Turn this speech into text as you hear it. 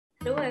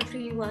Hello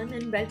everyone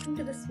and welcome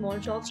to the Small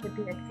Talks with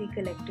the Etsy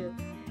Collective,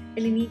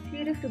 an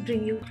initiative to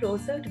bring you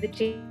closer to the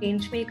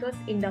changemakers,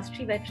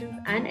 industry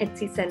veterans and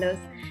Etsy sellers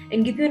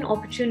and give you an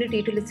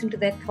opportunity to listen to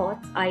their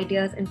thoughts,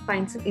 ideas and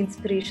find some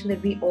inspiration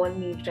that we all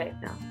need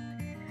right now.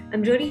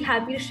 I'm really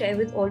happy to share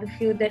with all of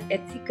you that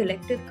Etsy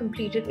Collective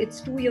completed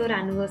its 2-year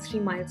anniversary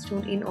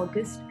milestone in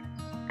August,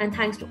 and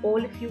thanks to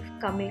all of you for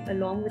coming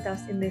along with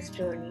us in this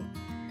journey.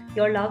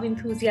 Your love,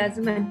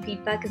 enthusiasm, and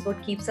feedback is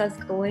what keeps us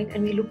going,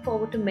 and we look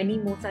forward to many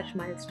more such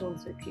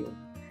milestones with you.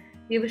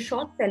 We have a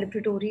short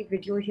celebratory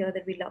video here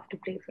that we love to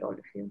play for all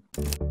of you.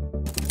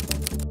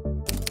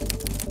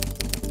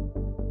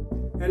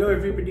 Hello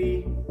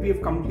everybody, we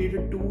have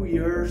completed 2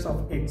 years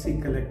of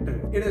Etsy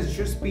Collective. It has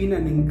just been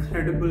an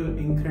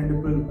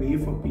incredible way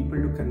for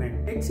people to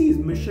connect. Etsy's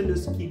mission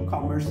is keep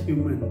commerce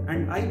human,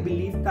 and I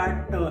believe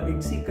that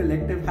Etsy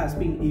Collective has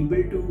been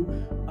able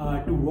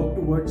to work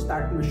towards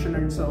that mission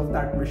and serve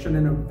that mission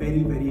in a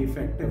very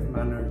effective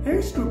manner.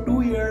 Here's to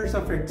 2 years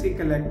of Etsy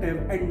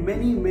Collective and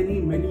many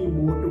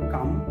more to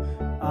come.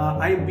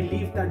 I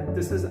believe that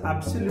this is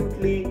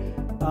absolutely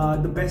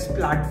the best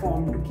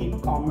platform to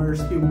keep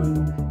commerce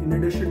human, in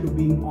addition to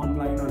being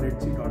online on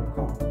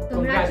Etsy.com.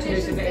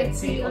 Congratulations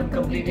Etsy on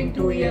completing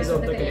 2 years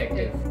of the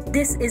collective.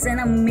 This is an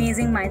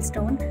amazing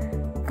milestone.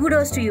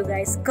 Kudos to you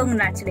guys.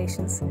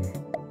 Congratulations.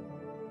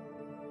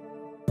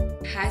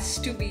 Has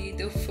to be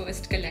the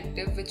first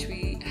collective which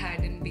we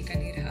had in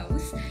Bikaner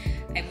House.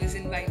 I was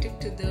invited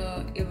to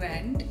the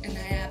event and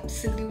I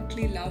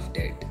absolutely loved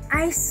it.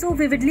 I so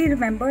vividly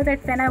remember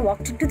that when I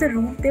walked into the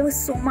room, there was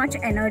so much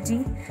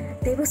energy,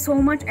 there was so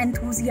much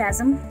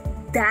enthusiasm.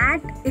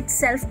 That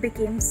itself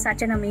became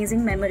such an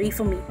amazing memory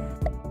for me.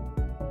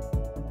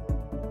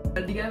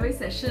 A DIY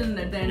session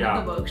at the end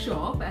of the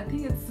workshop, I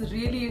think it's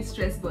really a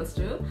stress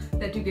buster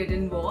that you get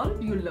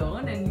involved, you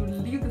learn and you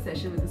leave the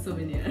session with a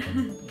souvenir.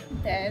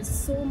 There's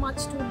so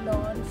much to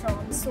learn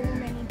from so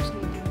many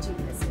creative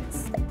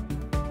geniuses.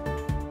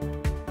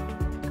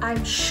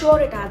 I'm sure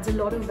it adds a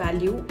lot of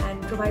value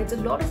and provides a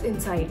lot of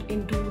insight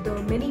into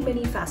the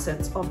many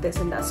facets of this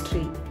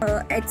industry.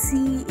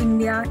 Etsy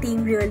India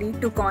team really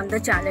took on the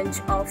challenge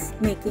of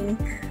making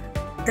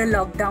the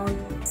lockdown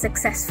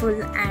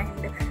successful and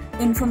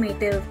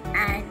informative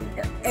and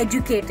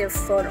educative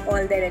for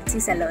all their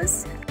Etsy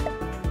sellers.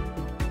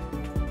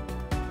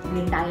 The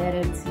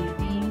entire Etsy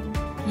team,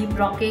 keep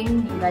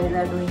rocking, you guys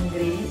are doing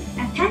great.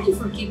 And thank you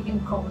for keeping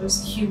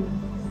commerce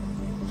human.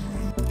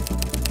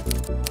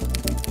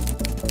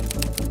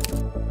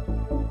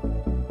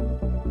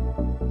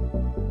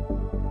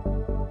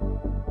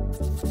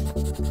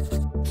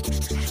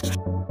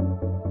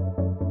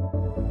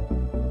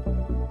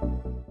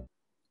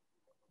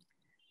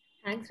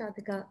 Thanks,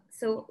 Radhika.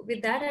 So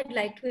with that, I'd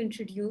like to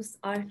introduce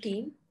our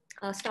team,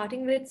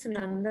 starting with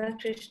Sunanda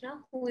Krishna,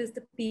 who is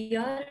the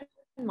PR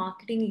and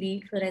marketing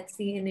lead for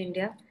Etsy in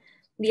India.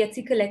 The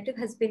Etsy Collective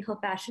has been her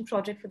passion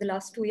project for the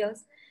last 2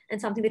 years and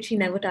something that she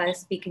never tires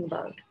speaking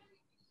about.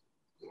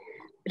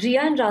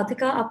 Riya and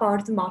Radhika are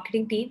part of the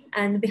marketing team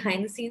and the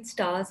behind-the-scenes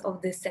stars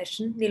of this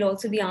session. They'll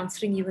also be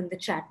answering you in the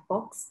chat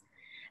box.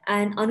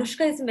 And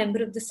Anushka is a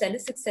member of the Seller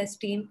Success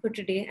team for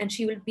today, and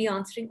she will be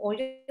answering all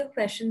your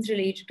questions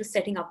related to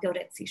setting up your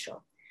Etsy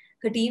shop.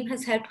 Her team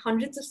has helped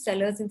hundreds of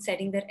sellers in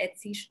setting their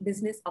Etsy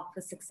business up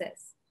for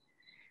success.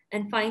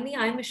 And finally,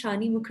 I'm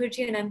Ishani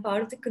Mukherjee, and I'm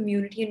part of the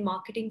community and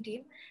marketing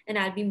team, and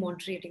I'll be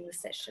moderating the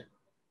session.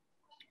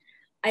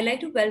 I'd like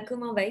to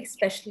welcome our very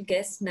special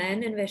guests,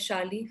 Nayan and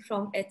Vaishali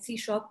from Etsy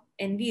shop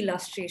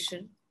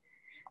NVIllustration.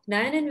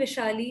 Nayan and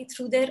Vaishali,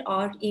 through their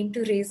art, aim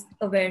to raise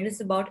awareness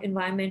about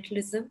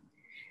environmentalism.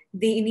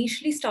 They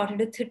initially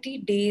started a 30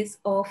 days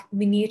of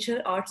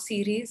miniature art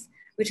series,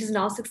 which has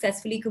now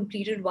successfully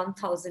completed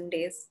 1,000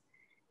 days.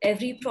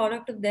 Every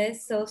product of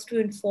theirs serves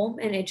to inform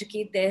and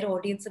educate their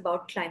audience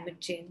about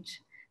climate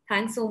change.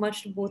 Thanks so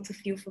much to both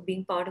of you for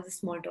being part of the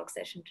Small Talk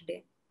session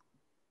today.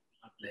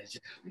 My pleasure.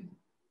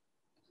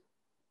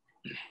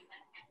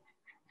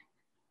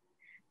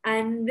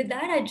 And with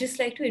that, I'd just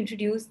like to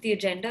introduce the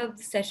agenda of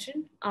the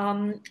session.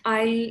 I'll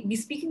be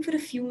speaking for a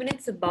few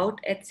minutes about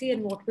Etsy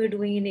and what we're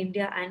doing in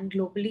India and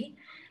globally.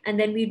 And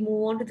then we'd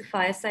move on to the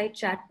fireside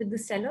chat with the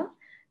seller,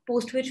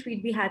 post which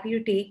we'd be happy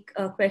to take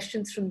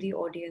questions from the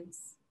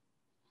audience.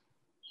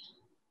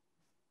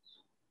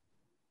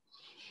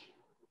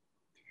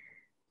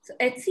 So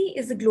Etsy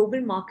is a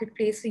global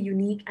marketplace for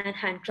unique and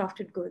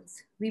handcrafted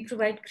goods. We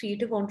provide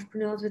creative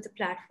entrepreneurs with a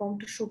platform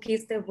to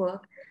showcase their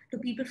work to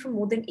people from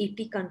more than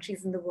 80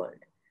 countries in the world.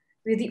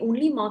 We're the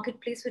only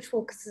marketplace which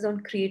focuses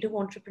on creative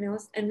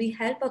entrepreneurs, and we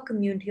help our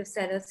community of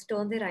sellers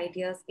turn their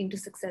ideas into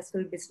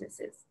successful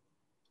businesses.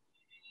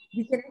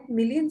 We connect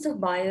millions of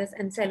buyers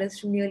and sellers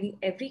from nearly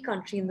every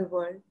country in the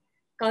world.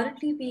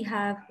 Currently, we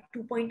have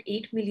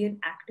 2.8 million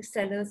active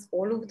sellers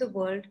all over the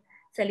world,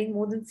 selling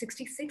more than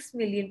 66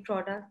 million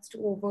products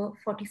to over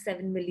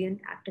 47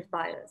 million active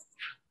buyers.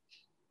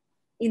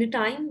 In a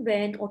time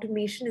when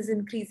automation is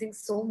increasing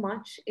so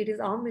much, it is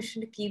our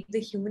mission to keep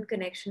the human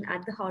connection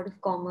at the heart of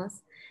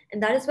commerce.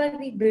 And that is why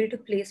we built a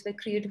place where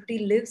creativity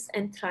lives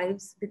and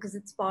thrives, because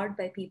it's powered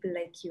by people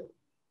like you.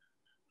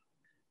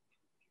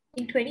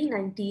 In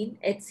 2019,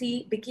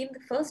 Etsy became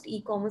the first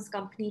e-commerce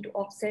company to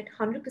offset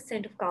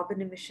 100% of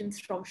carbon emissions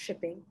from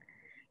shipping.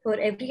 For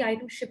every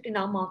item shipped in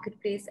our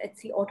marketplace,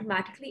 Etsy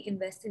automatically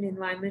invests in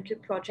environmental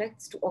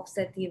projects to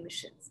offset the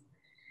emissions.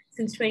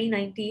 Since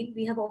 2019,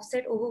 we have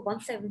offset over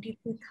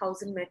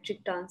 172,000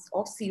 metric tons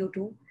of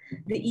CO2,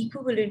 the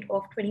equivalent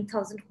of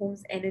 20,000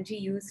 homes' energy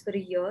use for a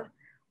year,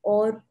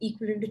 or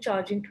equivalent to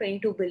charging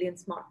 22 billion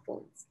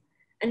smartphones.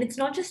 And it's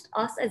not just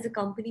us as a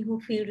company who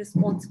feel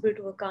responsible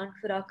to account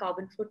for our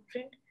carbon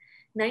footprint.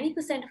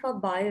 90% of our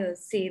buyers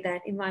say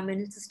that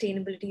environmental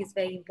sustainability is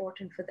very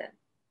important for them.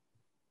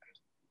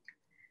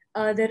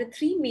 There are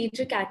three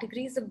major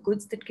categories of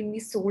goods that can be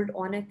sold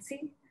on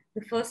Etsy.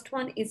 The first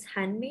one is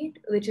handmade,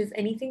 which is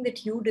anything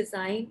that you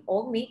design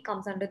or make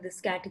comes under this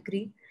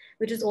category,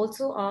 which is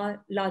also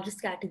our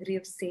largest category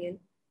of sale.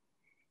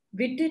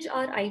 Vintage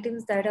are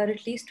items that are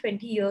at least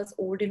 20 years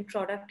old in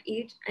product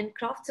age, and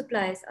craft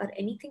supplies are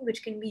anything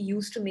which can be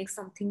used to make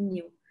something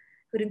new.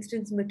 For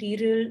instance,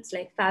 materials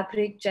like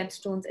fabric,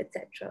 gemstones,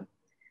 etc.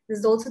 This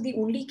is also the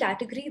only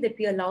category that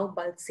we allow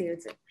bulk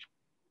sales in.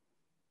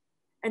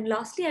 And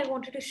lastly, I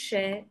wanted to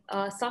share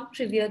some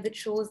trivia that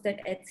shows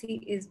that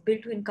Etsy is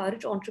built to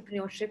encourage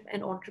entrepreneurship,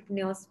 and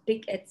entrepreneurs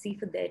pick Etsy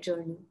for their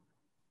journey.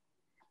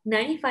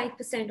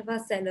 95% of our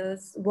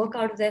sellers work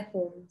out of their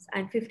homes,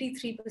 and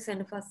 53%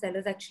 of our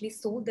sellers actually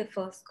sold their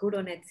first good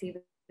on Etsy,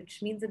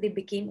 which means that they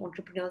became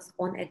entrepreneurs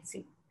on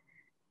Etsy.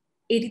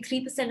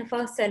 83% of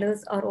our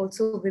sellers are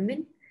also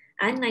women,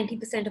 and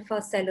 90% of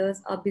our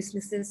sellers are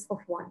businesses of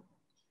one.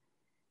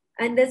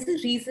 And there's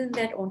a reason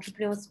that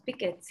entrepreneurs pick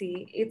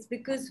Etsy. It's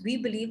because we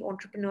believe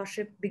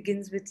entrepreneurship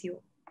begins with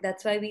you.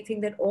 That's why we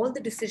think that all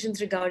the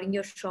decisions regarding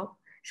your shop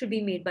should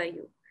be made by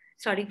you,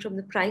 starting from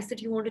the price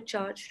that you want to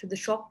charge to the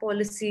shop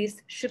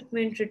policies,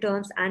 shipment,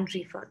 returns, and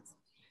refunds.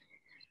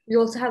 We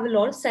also have a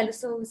lot of seller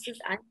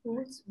services and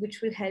tools which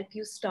will help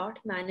you start,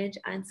 manage,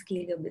 and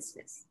scale your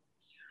business.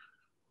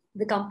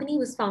 The company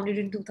was founded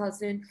in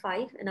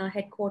 2005, and our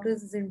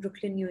headquarters is in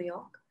Brooklyn, New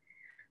York.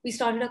 We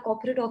started our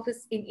corporate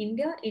office in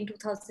India in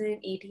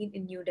 2018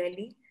 in New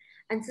Delhi.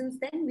 And since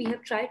then, we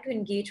have tried to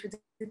engage with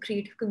the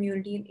creative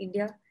community in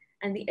India,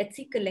 and the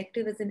Etsy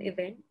Collective as an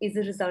event is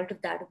a result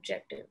of that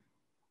objective.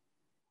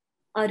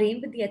 Our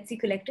aim with the Etsy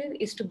Collective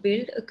is to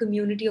build a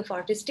community of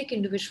artistic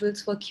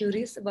individuals who are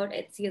curious about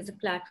Etsy as a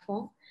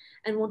platform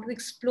and want to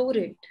explore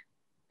it.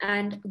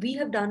 And we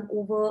have done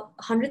over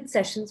 100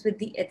 sessions with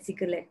the Etsy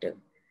Collective.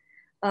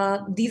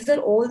 These are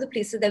all the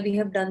places that we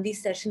have done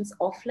these sessions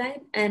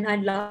offline, and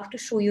I'd love to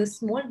show you a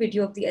small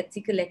video of the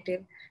Etsy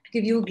Collective to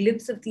give you a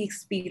glimpse of the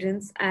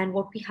experience and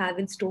what we have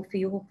in store for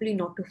you, hopefully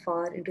not too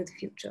far into the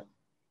future.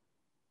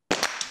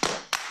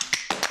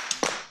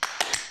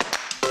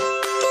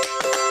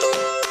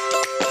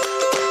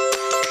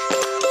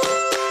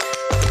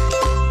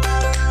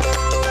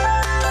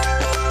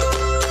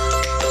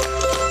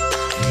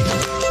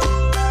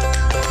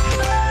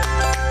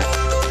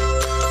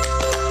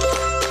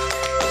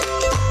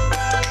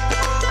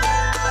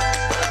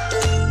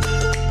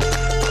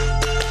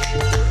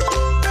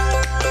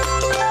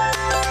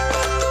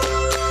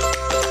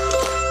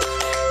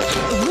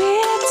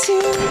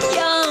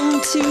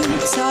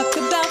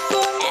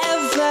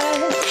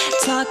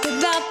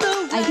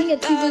 I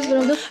think Etsy was one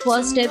of the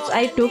first steps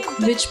I took,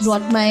 which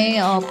brought my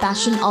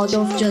passion out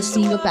of just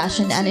being a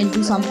passion and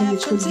into something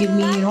which could give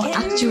me,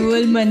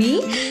 actual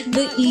money.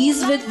 The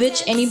ease with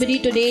which anybody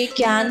today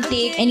can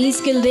take any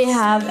skill they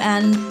have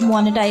and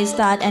monetize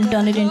that and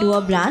turn it into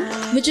a brand,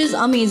 which is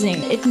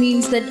amazing. It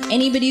means that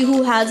anybody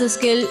who has a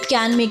skill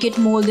can make it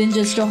more than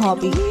just a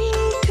hobby.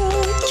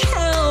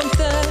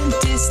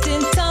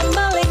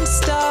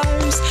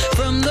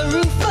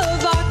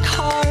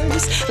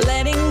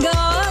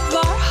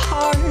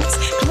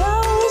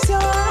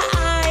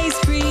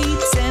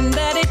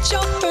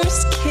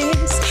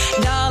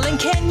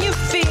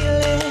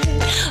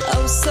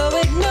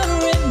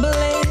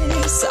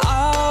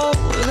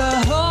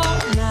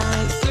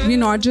 We're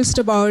not just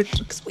about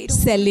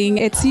selling.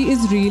 Etsy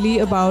is really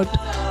about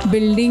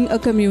building a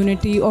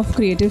community of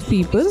creative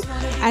people.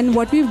 And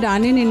what we've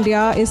done in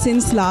India is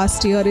since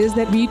last year is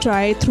that we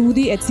try through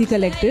the Etsy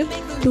Collective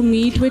to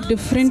meet with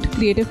different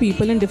creative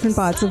people in different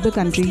parts of the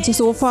country.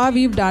 So far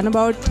we've done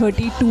about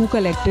 32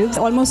 collectives.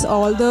 Almost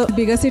all the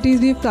bigger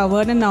cities we've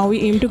covered, and now we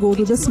aim to go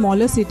to the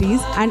smaller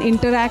cities and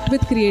interact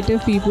with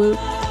creative people.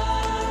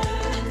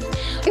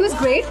 It was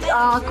great,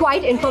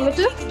 quite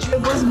informative.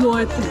 It was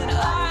worth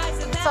it.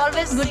 It's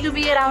always good to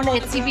be around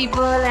Etsy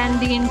people and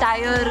the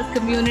entire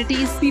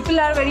communities.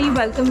 People are very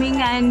welcoming,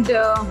 and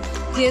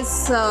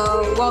this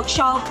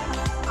workshop,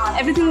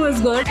 everything was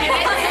good.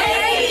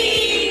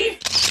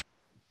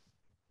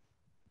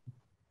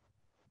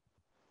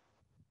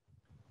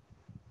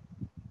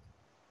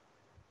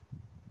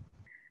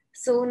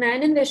 So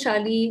Nayan and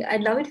Vaishali,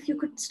 I'd love it if you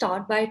could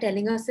start by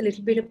telling us a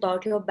little bit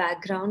about your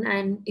background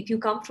and if you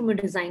come from a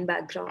design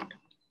background.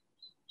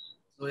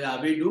 So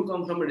yeah, we do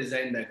come from a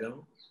design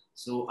background.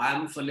 So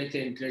I'm furniture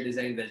interior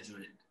design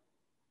graduate.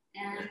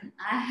 And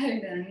I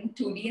have done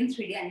 2D and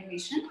 3D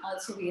animation,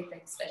 also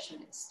VFX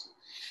specialist.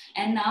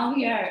 And now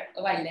we are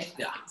a wildlife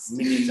artist.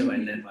 Me is a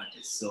wildlife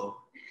artist. So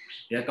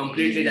we are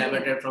completely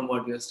diverted from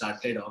what we have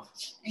started off.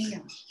 Yeah.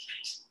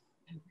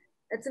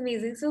 That's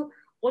amazing. So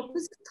what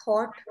was the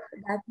thought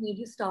that made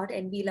you start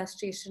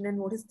NVIllustration, and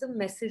what is the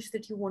message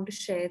that you want to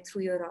share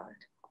through your art?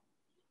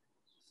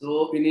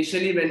 So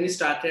initially when we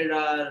started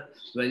our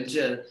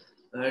venture,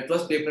 it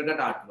was paper cut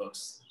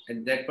artworks.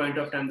 At that point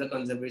of time, the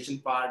conservation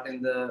part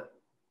in the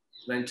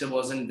venture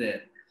wasn't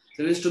there.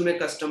 So we used to make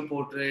custom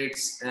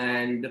portraits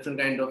and different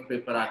kind of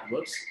paper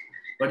artworks.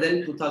 But then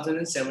in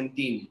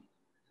 2017,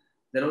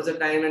 there was a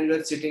time when we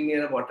were sitting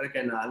near a water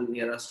canal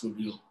near our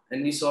studio,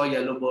 and we saw a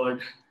yellow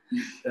bird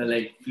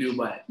like flew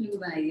by. Flew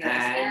by,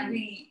 yes. And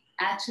we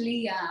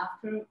actually,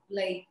 after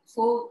like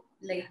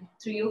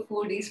 3 or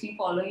 4 days, we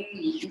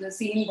following the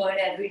same bird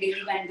every day.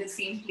 We went to the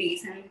same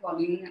place and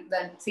following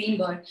that same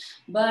bird.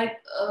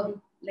 But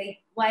like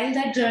while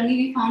that journey,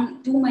 we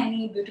found too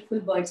many beautiful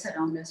birds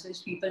around us,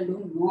 which people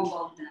don't know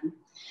about them.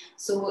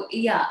 So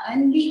yeah,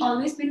 and we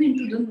always been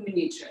into the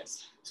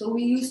miniatures. So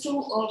we used to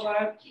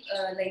work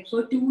like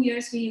for 2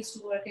 years, we used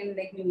to work in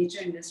like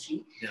miniature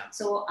industry. Yeah.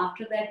 So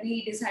after that,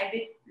 we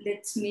decided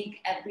let's make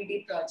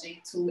everyday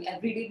projects. So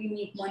every day we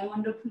make one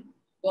wonderful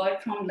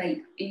bird from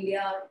like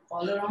India,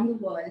 all around the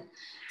world.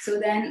 So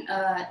then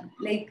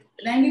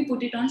then we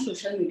put it on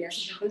social media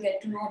so people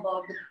get to know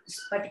about the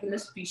particular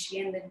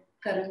species and the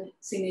current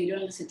scenario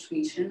and the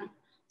situation.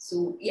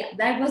 So yeah,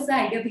 that was the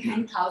idea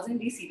behind 1000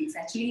 Day series.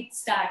 Actually, it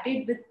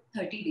started with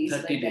 30 days.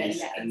 30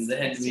 days, and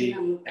then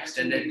we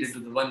extended it to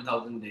the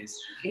 1000 days.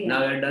 Yeah.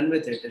 Now we're done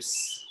with it.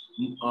 It's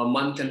a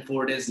month and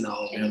 4 days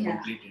now. We have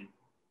completed.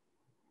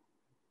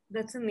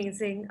 That's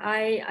amazing.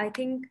 I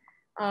think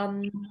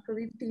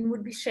the team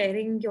would be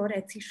sharing your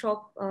Etsy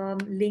shop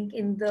link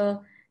in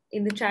the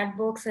chat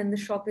box, and the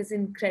shop is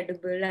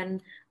incredible.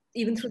 And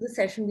even through the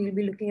session, we'll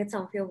be looking at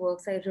some of your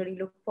works. I really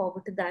look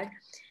forward to that.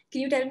 Can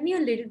you tell me a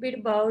little bit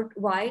about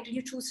why did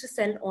you choose to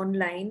sell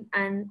online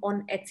and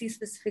on Etsy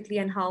specifically,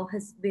 and how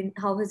has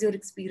your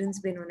experience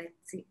been on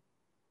Etsy?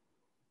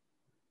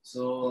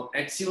 So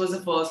Etsy was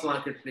the first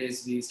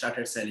marketplace we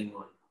started selling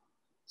on.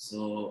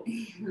 So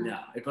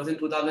yeah, it was in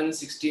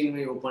 2016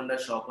 we opened a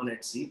shop on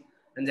Etsy,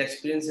 and the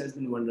experience has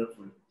been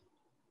wonderful.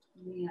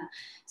 Yeah.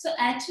 So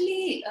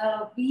actually,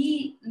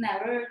 we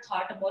never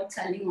thought about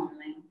selling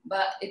online,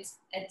 but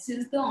Etsy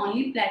is the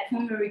only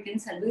platform where we can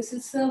sell. This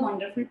is a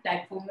wonderful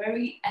platform where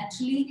we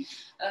actually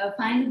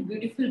find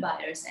beautiful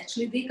buyers.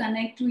 Actually, they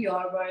connect to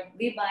your work.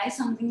 They buy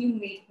something you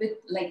make with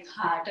like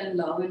heart and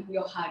love and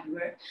your hard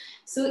work.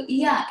 So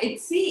yeah,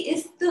 Etsy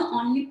is the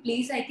only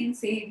place I can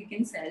say we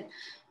can sell.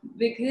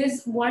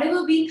 Because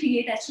whatever we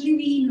create, actually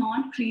we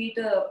not create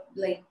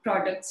like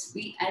products,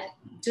 we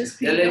just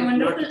create a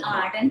wonderful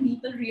art and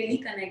people really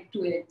connect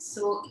to it.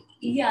 So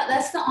yeah,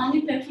 that's the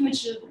only platform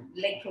which will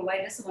like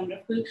provide us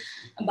wonderful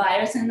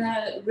buyers and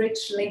a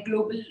rich, like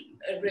global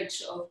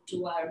reach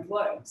to our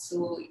work.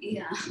 So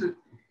yeah,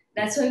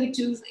 that's why we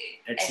choose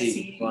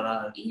Etsy for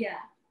our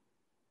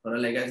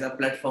like as a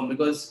platform,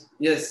 because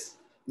yes,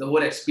 the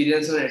whole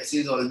experience on Etsy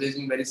has always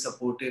been very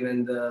supportive,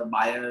 and the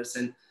buyers,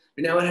 and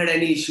we never had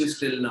any issues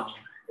till now.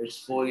 It's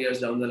 4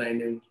 years down the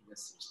line, and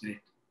yes, it's great.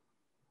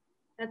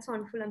 That's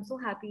wonderful. I'm so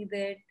happy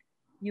that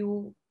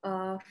you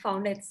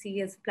found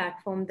Etsy as a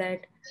platform and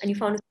you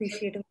found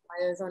appreciative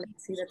buyers on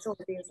Etsy. That's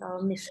always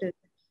our mission.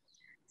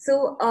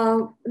 So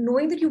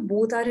knowing that you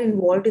both are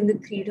involved in the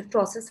creative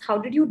process, how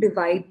did you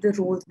divide the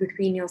roles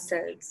between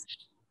yourselves?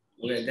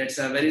 Okay, that's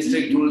a very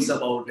strict rules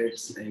about it.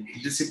 Like,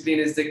 discipline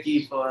is the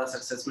key for a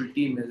successful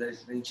team, as I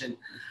mentioned.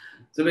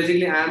 So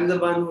basically, I am the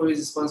one who is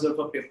responsible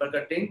for paper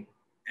cutting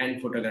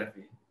and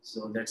photography.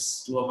 So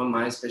that's two of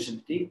my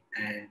specialty.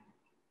 And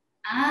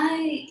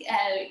I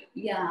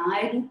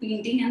do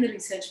painting and the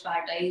research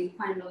part. I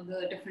find all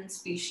the different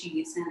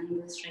species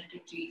and the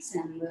strategies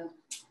and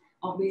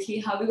obviously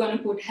how we're going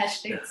to put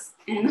hashtags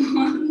and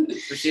all.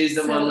 So she's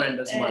the one who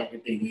handles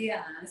marketing.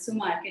 So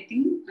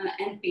marketing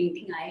and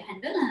painting I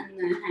handle, and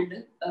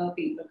handle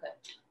paper cut.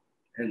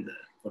 And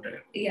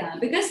photography. Yeah,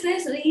 because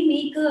we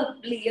make a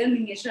layer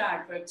miniature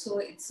artwork, so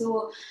it's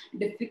so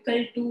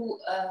difficult to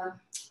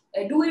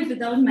do it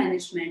without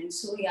management.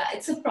 So yeah,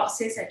 it's a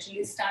process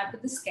actually. Start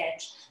with the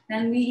sketch,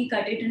 then we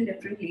cut it in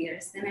different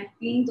layers, then I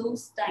paint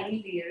those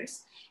tiny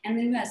layers, and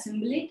then we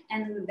assemble it,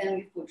 and then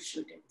we photo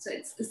shoot it. So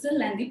it's a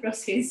lengthy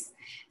process.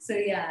 So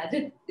yeah,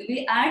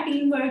 our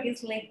teamwork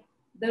is like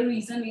the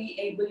reason we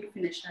able to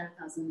finish our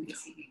 1000 Day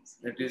series.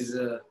 That is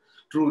a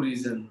true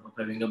reason of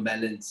having a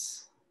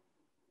balance.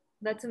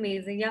 That's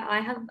amazing. Yeah, I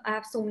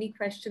have so many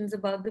questions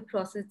about the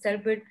process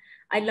itself, but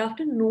I'd love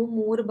to know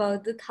more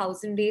about the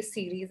 1000 Day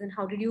series, and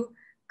how did you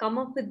come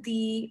up with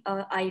the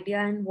idea,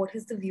 and what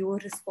has the viewer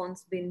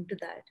response been to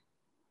that?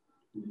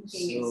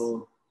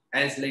 So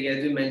as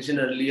we mentioned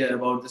earlier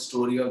about the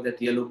story of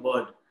that yellow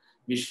bird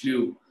which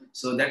flew.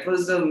 So that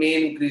was the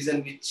main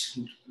reason which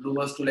drove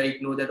us to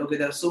know that okay,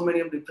 there are so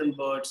many different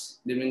birds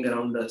living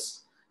around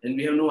us and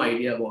we have no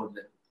idea about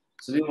them.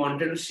 So we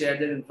wanted to share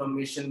that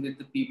information with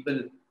the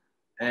people,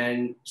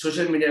 and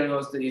social media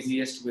was the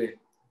easiest way,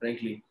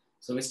 frankly.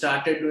 So we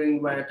started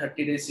doing by a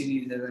 30-day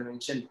series, as I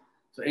mentioned.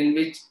 So in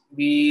which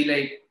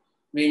we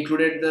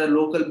included the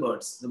local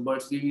birds, the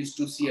birds we used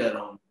to see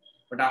around.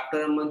 But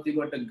after a month, we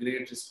got a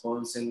great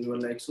response, and we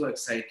were so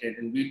excited,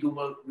 and we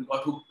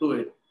got hooked to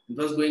it. It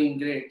was going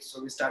great,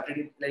 so we started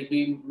it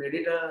we made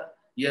it a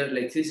year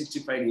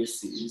 365 days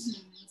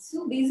series.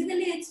 So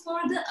basically, it's for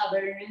the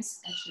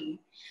awareness actually.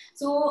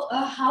 So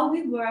how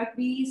we work,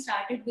 we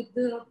started with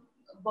the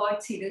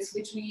bird series,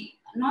 which we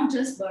not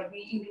just bird,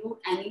 we include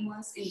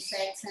animals,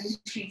 insects,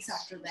 and trees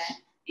after that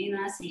in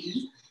our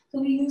series. So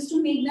we used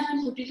to make them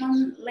and put it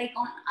on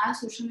on our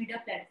social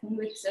media platform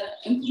with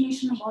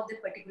information about the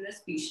particular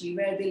species,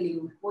 where they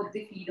live, what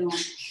they feed on,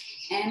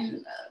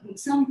 and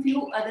some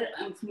few other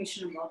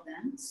information about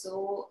them.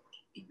 So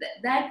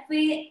that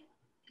way,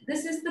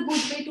 this is the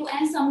good way to.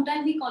 And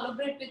sometimes we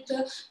collaborate with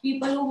the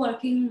people who are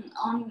working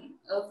on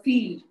a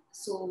field.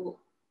 So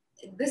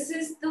this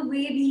is the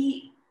way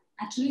we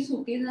actually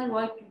showcase our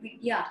work.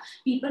 Yeah,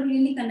 people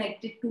really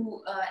connected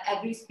to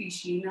every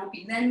species. Now,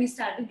 then we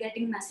started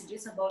getting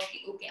messages about,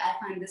 okay, I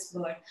find this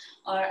bird,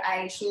 or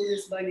I show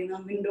this bird in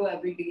a window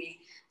every day.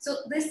 So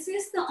this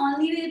is the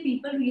only way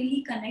people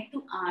really connect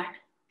to art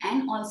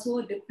and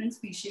also different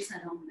species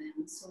around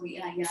them. So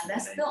yeah,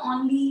 that's the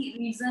only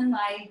reason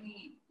why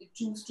we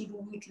choose to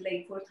do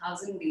it for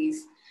 1,000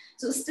 days.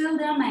 So still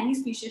there are many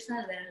species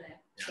are there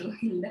left. So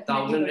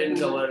 1,000 didn't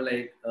cover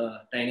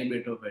a tiny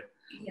bit of it.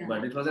 Yeah.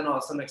 But it was an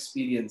awesome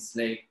experience.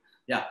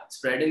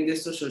 Spreading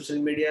this to social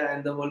media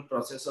and the whole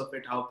process of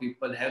it, how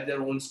people have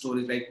their own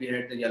stories. We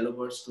had the yellow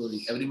bird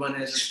story. Everyone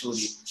has a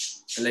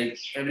story.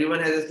 Everyone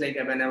has this,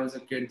 when I was a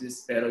kid,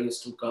 this sparrow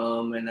used to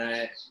come and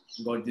I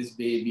got this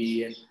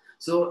baby. And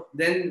so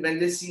then when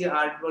they see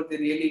artwork, they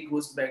really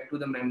goes back to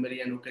the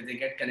memory and okay, they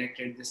get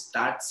connected. They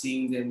start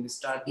seeing them. They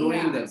start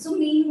knowing them. So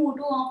main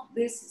motto of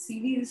this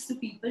series is to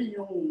people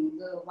know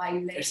the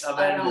wildlife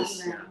around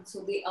them. Yeah.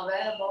 So they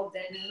aware about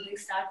that and they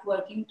start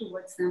working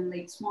towards them.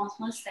 Small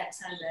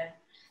steps are there.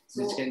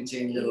 So, which can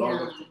change a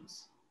lot of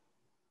things.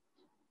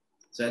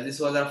 So this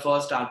was our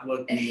first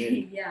artwork we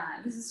made.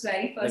 Yeah, this is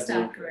very first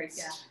artwork.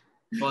 Yeah.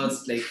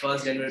 First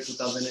January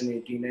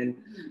 2018, and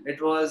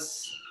it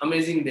was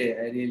amazing day.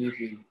 I really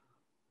feel.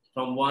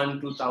 From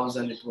 1 to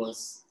 1,000, it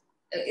was.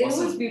 It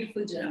awesome. was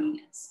beautiful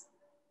journey. Yes.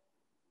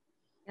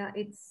 Yeah,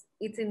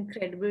 it's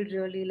incredible,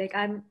 really.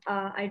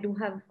 I do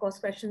have, of course,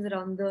 questions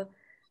around the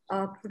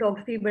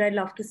photography, but I'd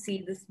love to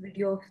see this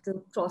video of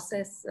the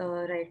process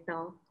right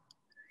now.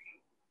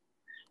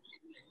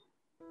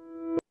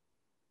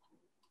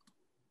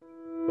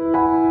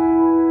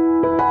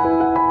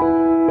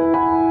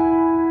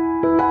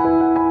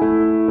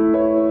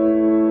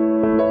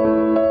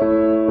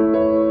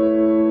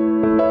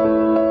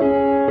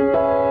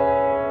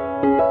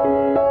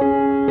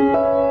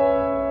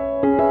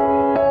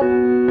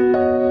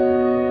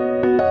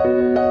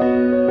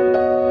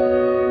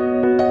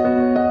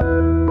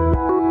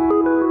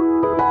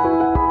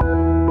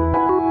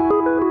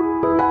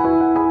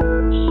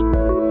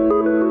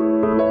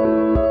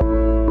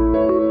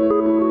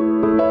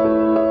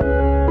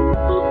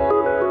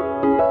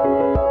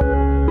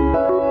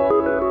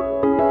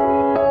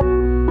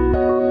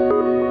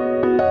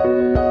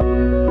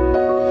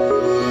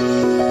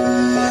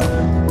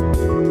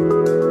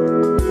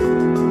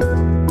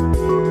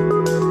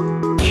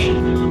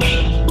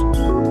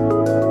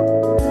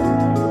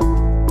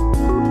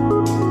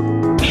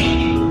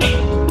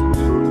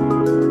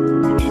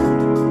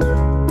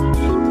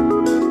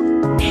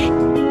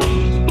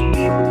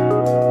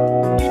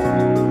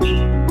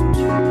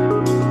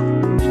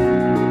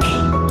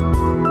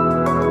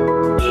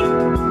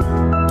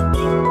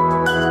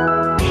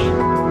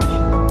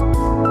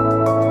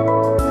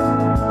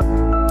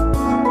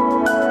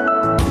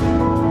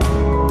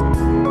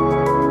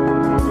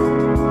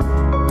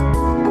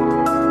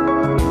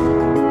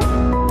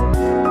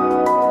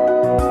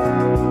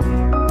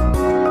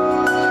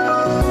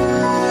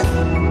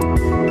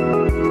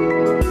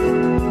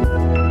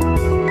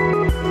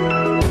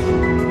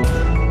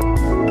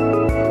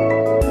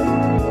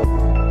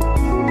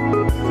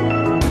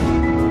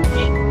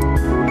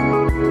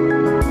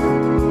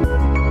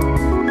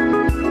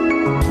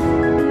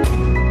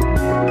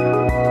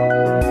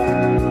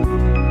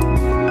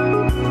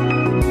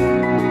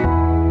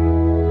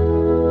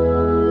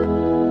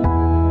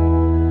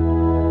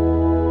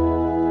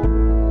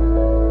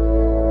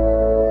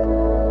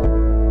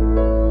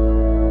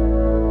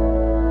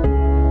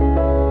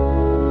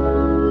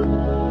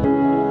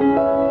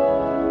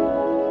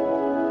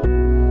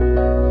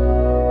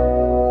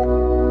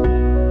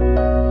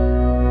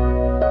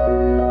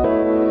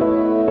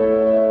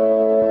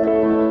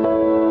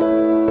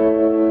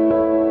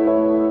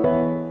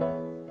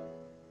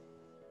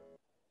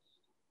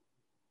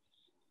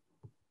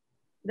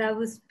 That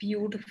was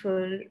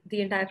beautiful.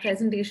 The entire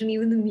presentation,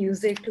 even the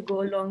music to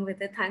go along with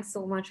it. Thanks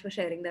so much for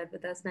sharing that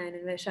with us, Nayan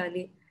and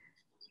Vaishali.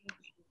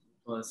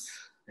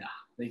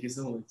 Thank you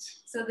so much.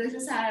 So this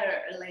is our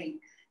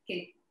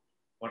kit.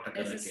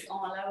 Watercolor this is kit.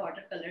 all our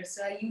watercolors.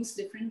 So I use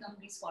different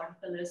companies'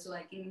 watercolors, so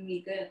I can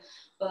make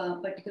a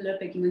particular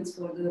pigments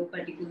for the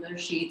particular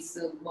shades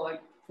of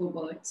for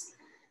birds.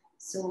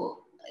 So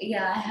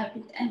yeah, I have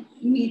to, and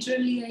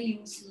majorly I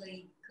use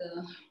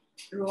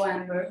raw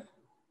amber,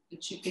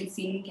 which you can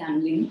see in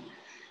candling.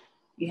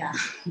 Yeah.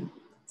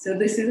 So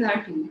this is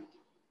our tool.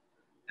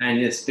 And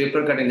yes,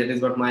 paper cutting, that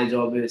is what my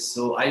job is.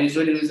 So I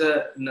usually use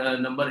a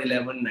number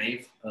 11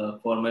 knife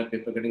for my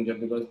paper cutting job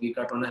because we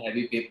cut on a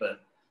heavy paper.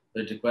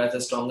 So it requires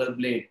a stronger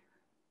blade.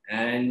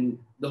 And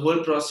the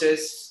whole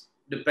process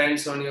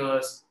depends on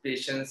your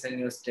patience and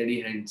your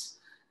steady hands.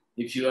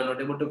 If you are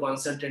not able to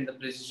concentrate, the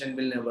precision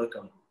will never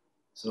come.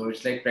 So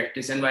it's like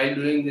practice. And while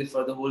doing this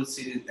for the whole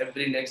series,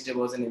 every next day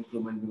was an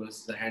improvement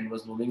because the hand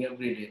was moving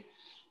every day.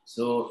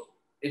 So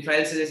if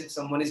I suggest if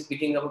someone is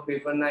picking up a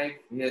paper knife,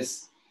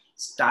 yes,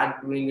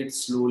 start doing it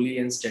slowly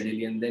and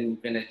steadily, and then you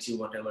can achieve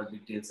whatever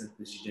details and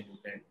precision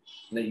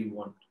you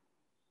want.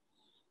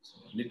 So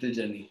little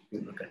journey,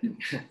 paper cutting.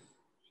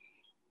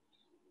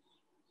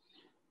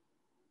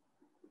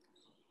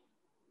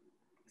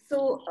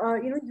 So,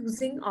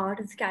 using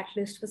art as a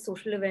catalyst for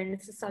social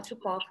events is such a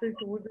powerful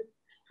tool. But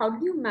how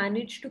do you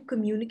manage to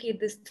communicate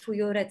this through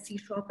your Etsy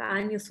shop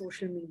and your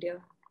social media?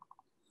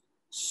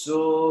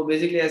 So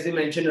basically, as we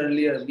mentioned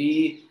earlier,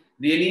 we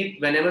really,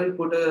 whenever we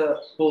put a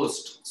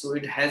post, so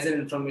it has an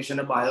information,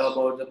 a bio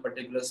about the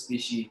particular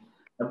species,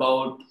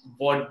 about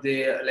what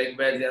they like,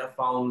 where they are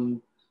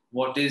found,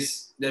 what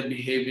is their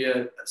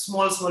behavior,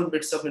 small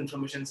bits of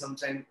information,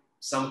 sometimes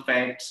some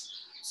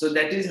facts. So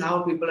that is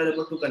how people are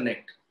able to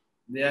connect.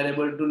 They are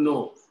able to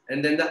know,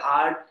 and then the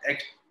art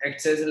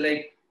acts as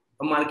like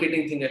a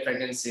marketing thing, if I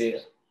can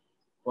say,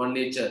 for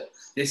nature.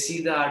 They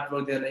see the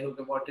artwork, they're like,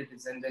 okay, what it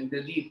is, and then they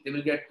read, they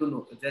will get to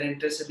know. If they're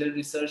interested, they'll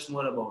research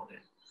more about it.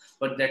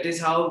 But that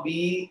is how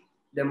we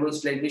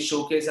demonstrate, we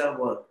showcase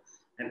our work.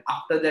 And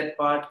after that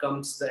part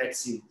comes the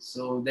Etsy.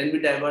 So then we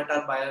divert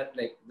our buyer,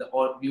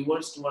 or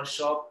viewers to our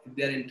shop if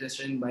they're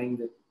interested in buying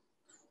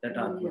that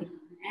artwork.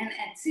 And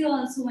Etsy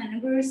also,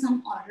 whenever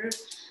some order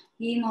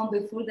came out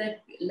before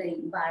that,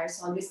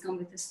 buyers always come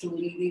with a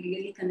story. They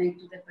really connect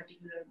to that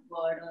particular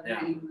bird or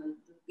animal.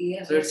 They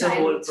have so it's a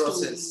whole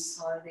process.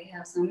 Stories, or they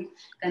have some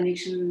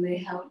connection. They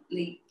have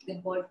the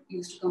bird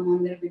used to come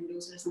on their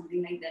windows or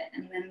something like that,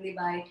 and then they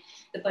buy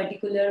the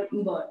particular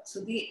bird. So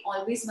they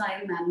always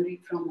buy a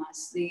memory from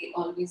us. They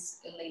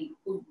always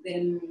put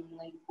them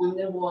on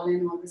their wall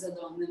and always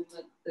adorn them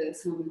with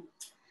some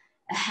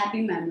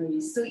happy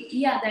memories. So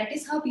yeah, that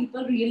is how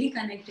people really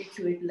connected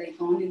to it,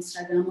 on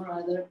Instagram or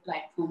other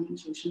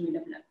platforms, social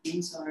media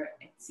platforms or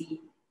Etsy.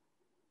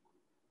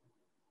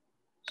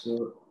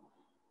 So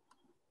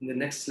in the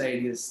next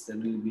slide, yes, there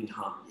will be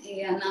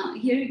Yeah, now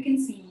here you can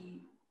see.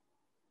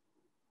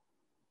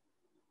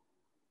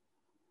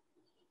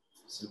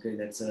 So, okay,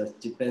 that's a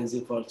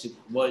chimpanzee for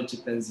World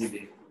Chimpanzee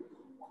Day.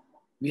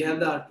 We have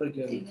the artwork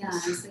here. Yeah,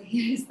 so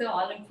here is the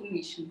all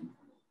information.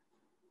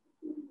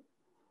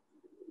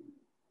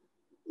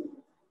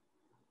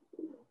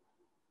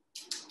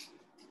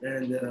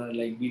 And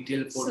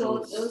detailed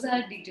photos. So those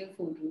are detailed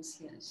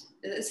photos, yes.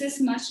 This is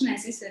much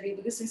necessary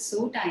because it's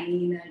so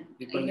tiny that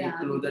people need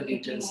to know the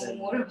details and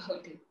more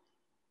about it.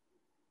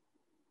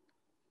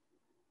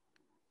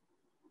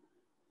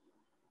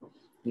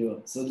 Yeah.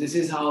 So this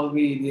is how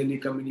we really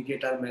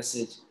communicate our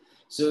message.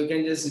 So you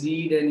can just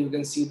read and you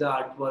can see the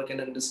artwork and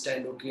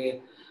understand,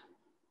 okay,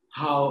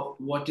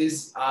 what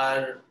is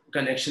our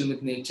connection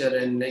with nature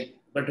and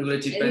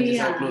particular chimpanzees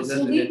are closer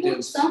so relatives. We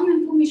put some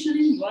information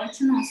in words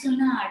and also in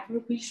the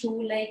artwork we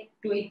show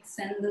twigs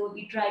and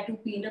we try to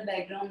paint a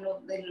background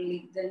of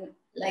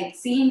the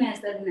same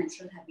as the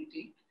natural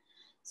habitat.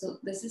 So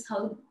this is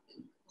how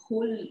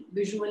whole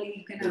visually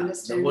you can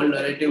understand. The whole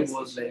narrative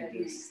was like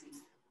this.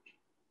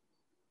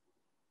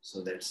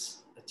 So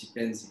that's a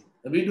chimpanzee.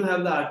 We do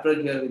have the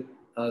artwork here with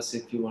us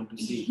if you want to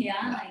see. Yeah,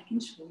 I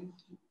can show you.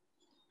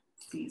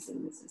 See, so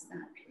this is the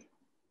artwork.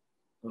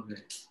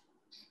 Okay.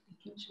 I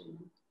can show you.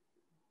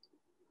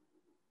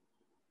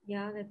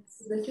 Yeah,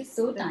 this is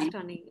so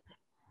stunning.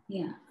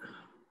 Yeah.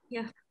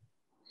 Yeah.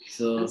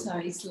 So I'm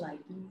sorry, it's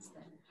lighting is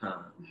there.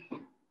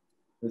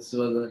 This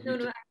was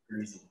no.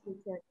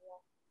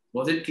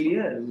 Was it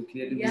clear?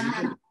 Clearly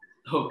visible?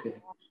 Okay.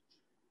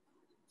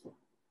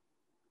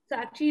 So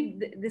actually,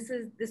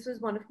 this was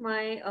one of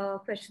my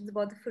questions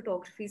about the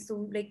photography.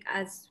 So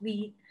as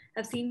we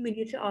have seen,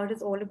 miniature art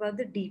is all about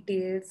the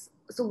details.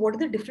 So what are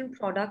the different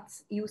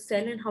products you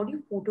sell and how do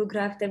you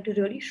photograph them to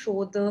really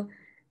show the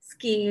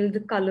scale,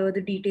 the color,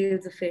 the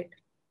details of it?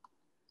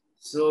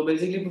 So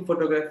basically for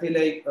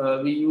photography,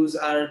 we use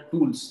our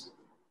tools.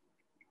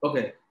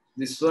 Okay,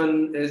 this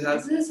one is our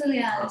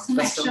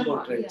custom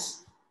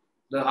portraits.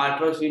 The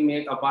artworks we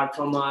make apart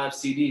from our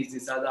CDs,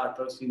 these are the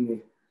artworks we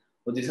make.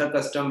 So these are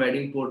custom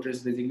wedding portraits.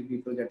 Basically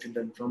people get it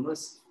done from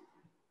us.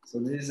 So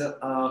this is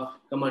a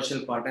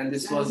commercial part, and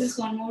this was this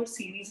one more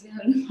series we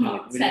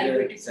have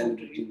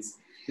celebrities.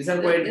 These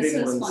are quite this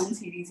big was ones. Fun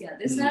series, yeah.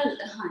 These are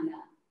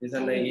These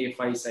are like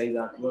A5 size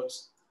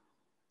artworks.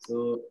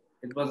 So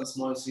it was a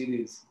small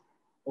series.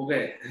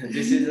 Okay,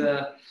 this is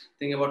a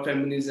thing about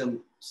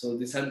feminism. So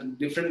these are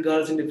different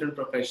girls in different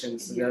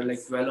professions. So there are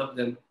like 12 of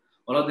them.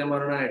 All of them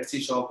are on an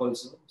Etsy shop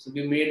also. So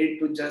we made it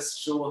to just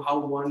show how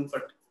one,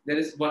 but there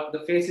is what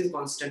the face is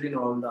constant in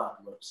all the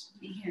artworks.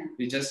 Yeah.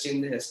 We just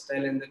change the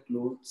hairstyle and the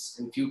clothes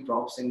and few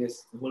props, and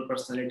yes, the whole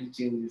personality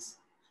changes.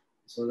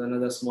 So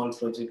another small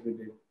project we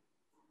did.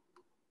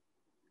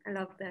 I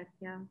love that.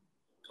 Yeah.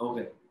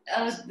 Okay.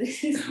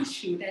 This is the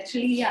shoot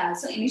actually. Yeah.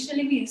 So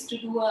initially we used to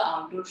do an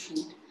outdoor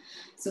shoot.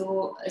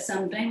 So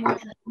sometimes what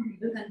happens,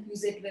 people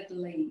confuse it with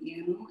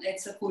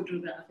it's a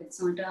photograph,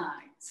 it's not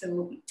art.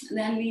 So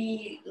then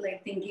we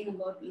thinking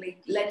about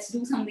let's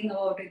do something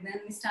about it.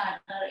 Then we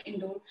start our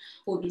indoor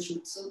photo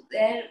shoot. So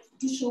there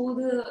to show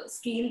the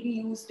scale, we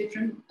use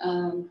different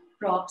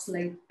props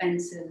like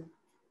pencil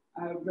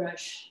or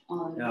brush.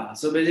 Yeah.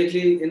 So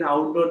basically in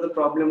outdoor, other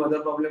problem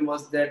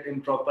was that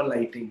improper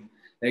lighting.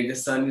 Like the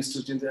sun is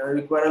to change,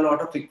 require a lot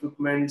of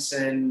equipments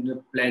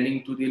and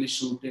planning to really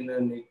shoot in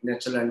a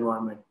natural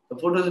environment. The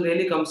photos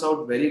really comes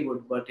out very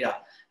good, but yeah,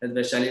 as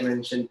Vaishali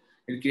mentioned,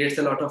 it creates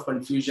a lot of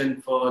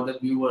confusion for the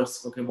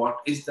viewers. Okay, what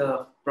is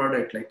the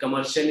product? Like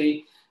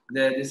commercially,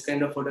 this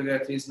kind of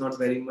photography is not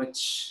very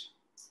much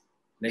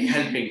like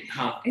helping.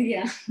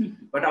 Yeah.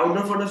 But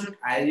outdoor photo shoot,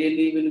 I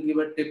really will give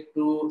a tip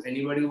to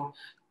anybody who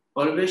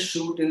always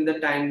shoot in the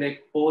time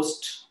like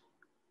post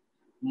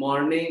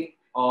morning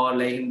or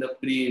like in the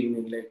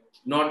pre-evening, like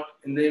not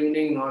in the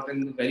evening, not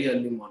in the very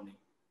early morning.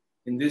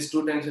 In these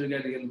two times, you'll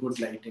get real good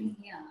lighting.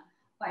 Yeah,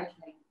 quite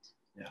light.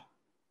 Yeah.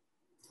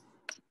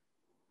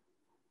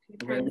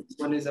 Okay, this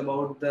one is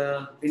about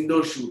the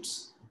indoor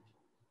shoots.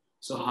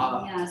 So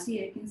how? Yeah,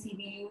 see, I can see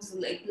we use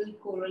little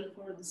coral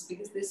for this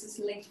because this is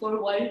for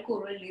World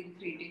Coral Day we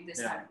created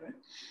this artwork.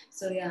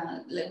 So yeah,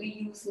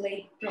 we use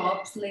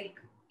props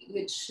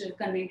which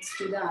connects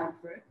to the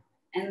artwork,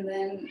 and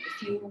then a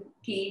few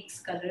cakes,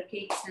 color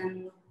cakes,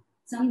 and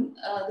some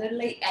other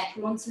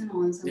aprons and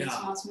all,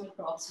 some small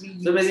props we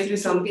use. So basically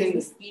something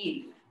the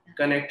scale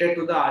connected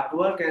to the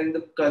artwork and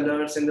the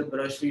colors and the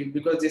brush,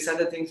 because these are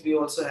the things we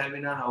also have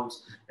in our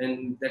house,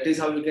 and that is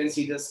how you can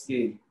see the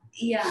scale.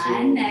 Yeah, so,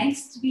 and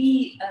next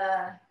we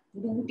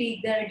do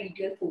take the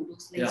detailed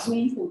photos,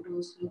 zoom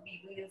photos, so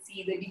people will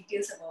see the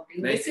details about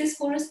it. This is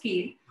for a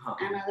scale,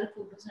 and other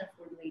photos are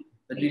for the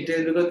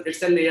detail, because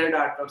it's a layered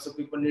artwork, so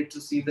people need to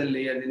see the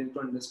layer, they need to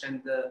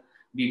understand the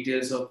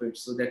details of it.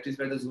 So that is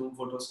where the zoom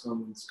photos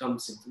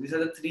comes in. So these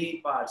are the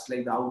three parts,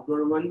 like the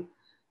outdoor one,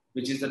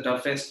 which is the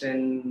toughest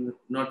and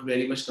not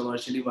very much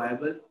commercially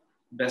viable.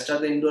 Best are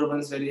the indoor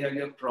ones where you have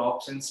your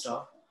props and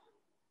stuff.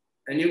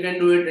 And you can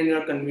do it in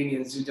your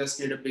convenience. You just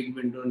need a big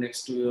window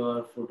next to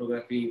your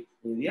photography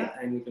area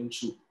and you can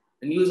shoot.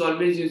 And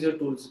always use your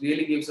tools.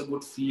 Really gives a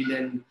good feel,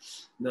 and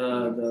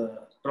the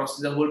process,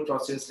 the whole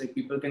process, like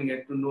people can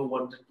get to know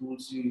what the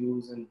tools you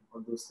use and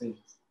all those things.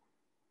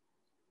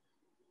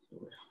 So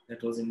yeah,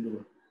 that was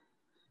indoor.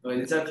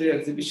 These are 3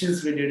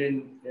 exhibitions we did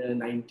in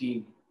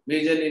 19.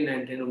 Majorly in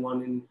 19,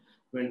 one in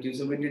 20.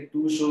 So we did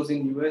 2 shows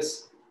in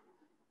US,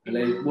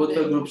 both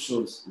the group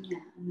shows. Yeah,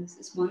 and this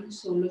is one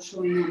solo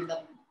show in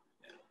Ahmedabad.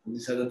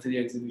 These are the 3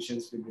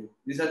 exhibitions we did.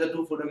 These are the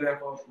 2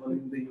 photographs of one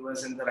in the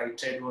US, and the right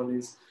side one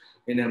is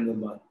in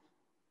Ahmedabad.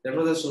 That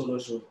was a solo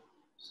show.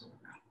 So,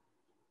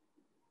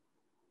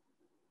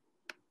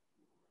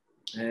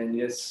 yeah. And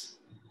yes,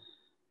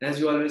 as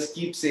you always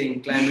keep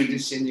saying, climate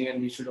is changing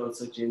and we should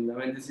also change. I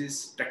mean, this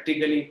is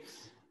practically,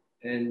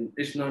 and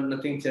it's not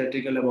nothing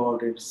theoretical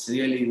about it. It's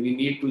really, we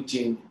need to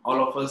change.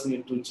 All of us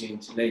need to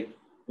change. Like,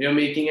 we are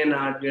making an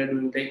art, we are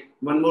doing,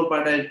 one more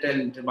part I'll tell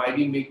why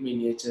we make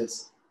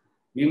miniatures.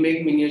 We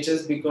make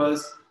miniatures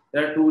because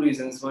there are 2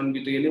 reasons. One,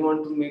 we really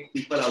want to make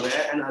people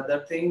aware, and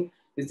other thing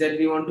is that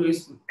we want to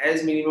use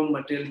as minimum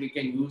material we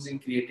can use in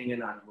creating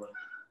an artwork.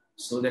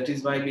 So that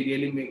is why we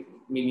really make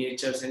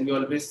miniatures, and we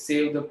always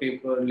save the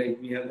paper,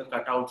 we have the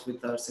cutouts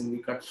with us and we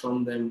cut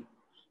from them.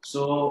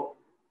 So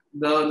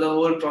the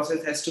whole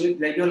process has to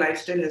be, your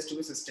lifestyle has to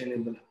be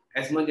sustainable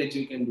as much as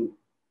you can do.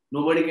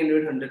 Nobody can do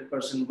it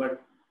 100%,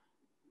 but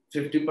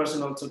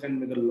 50% also can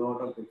make a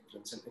lot of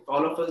difference. And if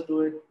all of us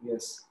do it,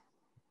 yes,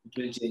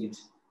 it will change.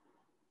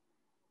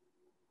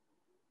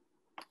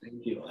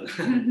 Thank you all.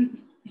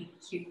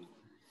 Thank you.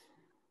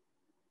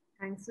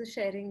 Thanks for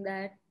sharing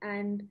that.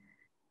 And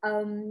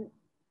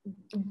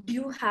do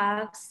you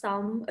have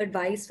some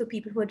advice for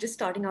people who are just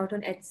starting out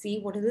on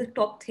Etsy? What are the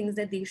top things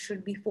that they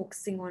should be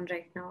focusing on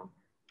right now?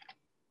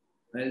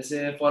 I'll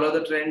say follow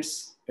the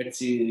trends.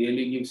 Etsy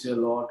really gives you a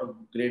lot of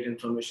great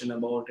information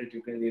about it.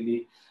 You can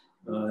really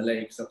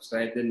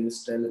subscribe the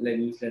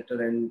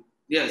newsletter, and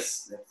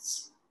yes,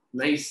 that's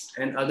nice.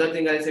 And other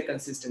thing I'll say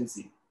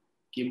consistency.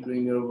 Keep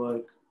doing your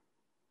work.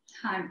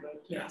 Hard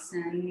work, yes,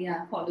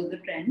 and follow the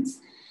trends.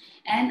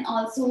 And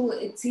also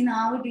Etsy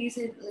nowadays,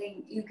 like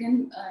you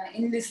can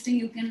in listing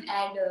you can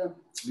add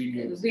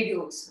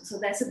videos. So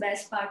that's the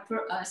best part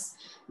for us,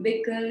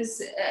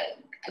 because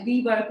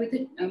we work with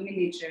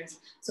miniatures.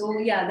 So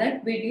yeah,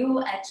 that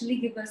video actually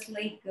give us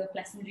like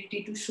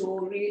flexibility to show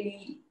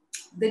really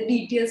the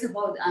details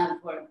about the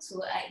artwork.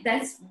 So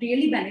that's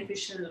really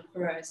beneficial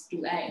for us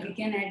to add. We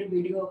can add a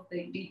video of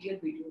the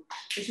detailed video,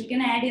 which you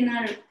can add in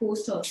our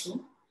post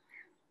also.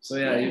 So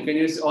yeah, you can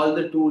use all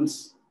the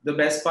tools. The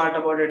best part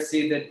about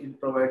Etsy that it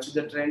provides you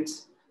the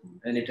trends,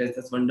 and it has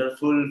this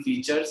wonderful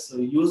features. So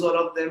use all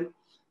of them,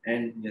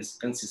 and yes,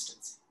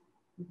 consistency.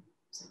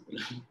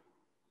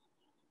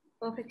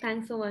 Perfect.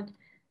 Thanks so much.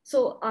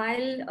 So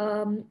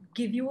I'll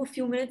give you a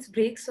few minutes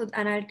break,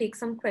 and I'll take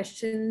some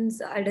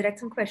questions. I'll direct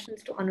some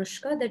questions to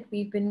Anushka that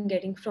we've been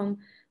getting from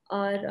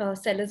our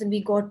sellers, and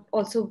we got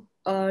also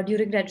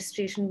during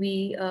registration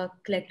we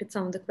collected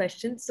some of the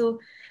questions. So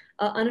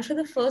Anushka,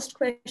 the first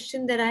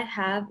question that I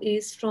have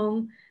is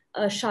from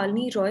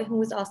Shalini Roy,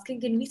 who is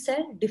asking, can we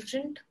sell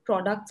different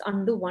products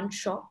under one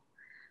shop?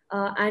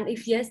 And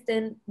if yes,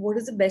 then what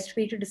is the best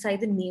way to decide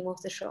the name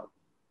of the shop?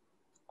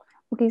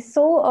 Okay,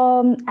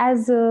 so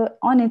as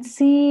on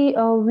Etsy,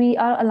 we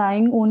are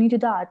aligning only to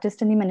the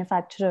artists and the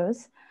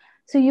manufacturers.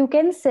 So you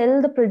can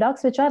sell the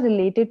products which are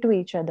related to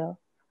each other.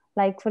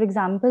 Like, for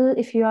example,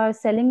 if you are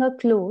selling a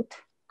cloth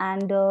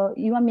and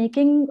you are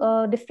making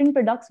different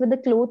products with the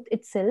cloth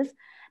itself,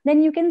 then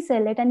you can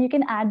sell it and you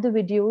can add the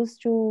videos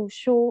to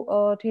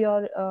show to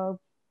your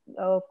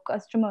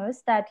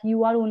customers that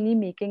you are only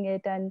making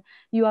it and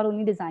you are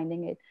only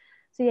designing it.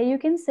 So yeah, you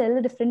can sell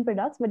the different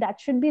products, but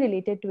that should be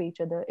related to each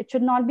other. It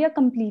should not be a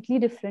completely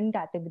different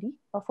category.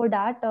 For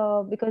that,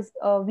 because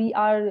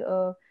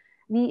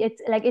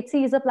it's like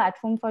Etsy is a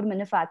platform for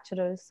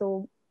manufacturers,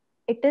 so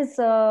it is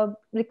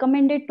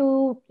recommended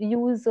to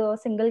use a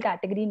single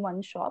category in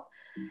one shop.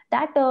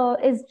 That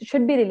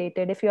should be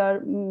related if you are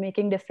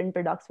making different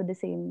products with the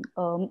same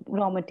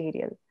raw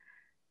material.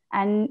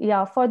 And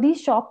yeah, for the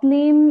shop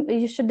name,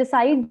 you should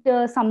decide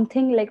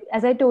something like,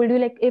 as I told you,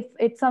 like if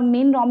it's a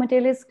main raw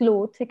material is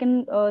clothes, you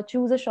can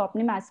choose a shop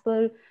name as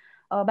per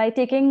by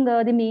taking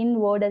the main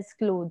word as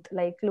cloth,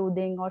 like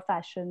clothing or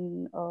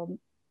fashion.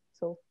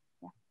 So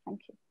yeah,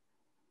 thank you.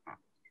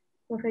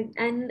 Perfect.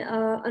 And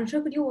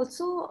Anushka, could you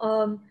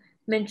also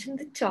mention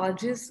the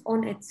charges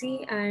on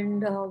Etsy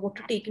and what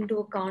to take into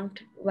account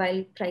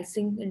while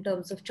pricing in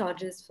terms of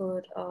charges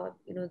for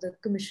the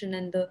commission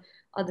and the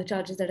other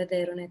charges that are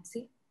there on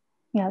Etsy?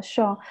 Yeah,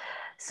 sure.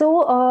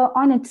 So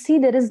on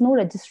Etsy, there is no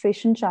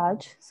registration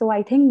charge. So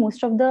I think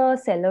most of the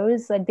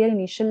sellers at their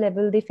initial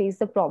level, they face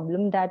the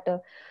problem that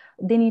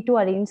they need to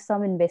arrange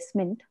some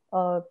investment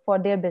for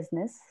their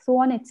business. So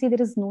on Etsy,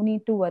 there is no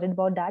need to worry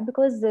about that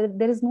because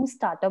there is no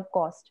startup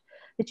cost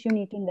which you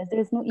need to invest. There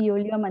is no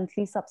yearly or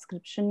monthly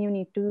subscription you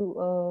need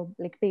to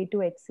pay to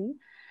Etsy.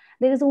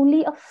 There is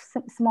only a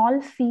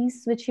small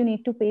fees which you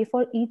need to pay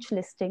for each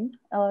listing.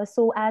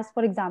 So as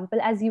for example,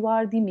 as you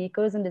are the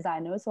makers and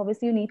designers,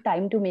 obviously you need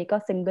time to make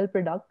a single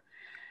product.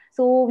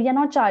 So we are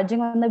not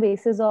charging on the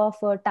basis of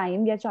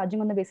time, we are charging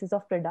on the basis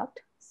of product.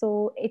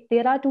 So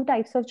there are two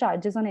types of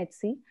charges on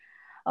Etsy.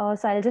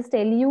 So I'll just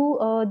tell you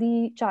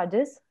the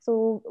charges.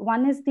 So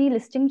one is the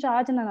listing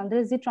charge and another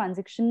is the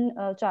transaction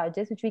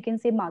charges, which we can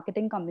say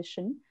marketing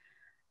commission.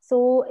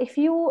 So if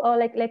you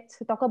let's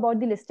talk about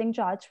the listing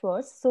charge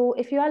first. So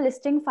if you are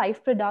listing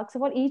 5 products,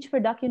 for each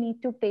product you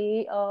need to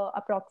pay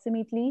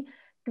approximately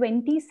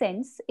 20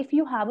 cents if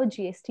you have a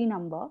GST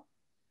number,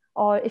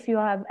 or if you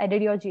have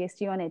added your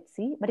GST on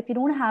Etsy. But if you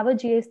don't have a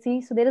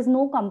GST, so there is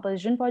no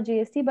compulsion for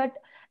GST, but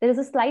there is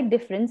a slight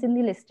difference in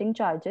the listing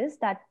charges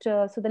that,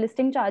 so the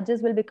listing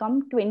charges will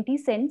become 20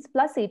 cents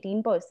plus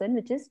 18%,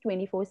 which is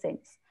 24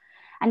 cents.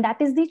 And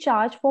that is the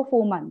charge for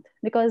 4 months,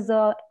 because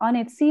on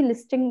Etsy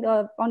listing,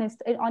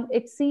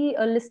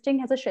 listing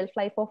has a shelf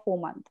life of 4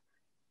 months.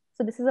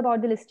 So this is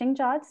about the listing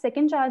charge.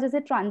 Second charge is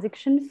a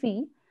transaction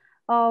fee,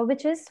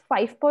 which is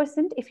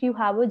 5% if you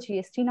have a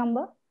GST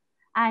number.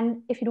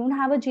 And if you don't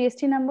have a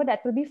GST number,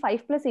 that will be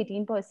 5 plus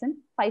 18%,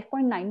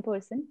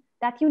 5.9%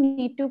 that you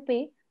need to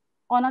pay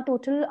on a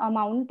total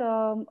amount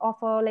of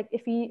like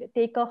if we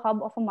take a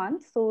hub of a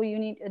month. So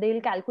they'll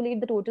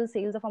calculate the total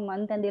sales of a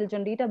month and they'll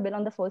generate a bill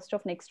on the 1st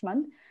of next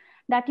month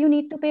that you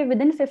need to pay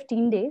within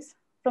 15 days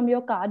from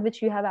your card,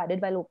 which you have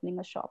added while opening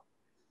a shop.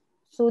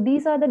 So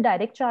these are the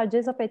direct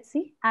charges of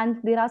Etsy, and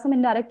there are some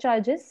indirect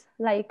charges,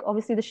 like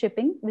obviously the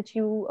shipping, which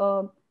you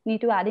need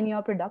to add in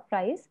your product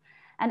price.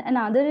 And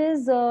another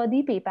is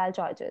the PayPal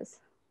charges.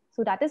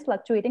 So that is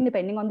fluctuating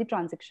depending on the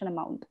transaction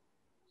amount.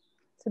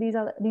 So these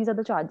are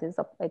the charges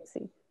of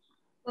Etsy.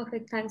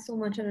 Perfect. Thanks so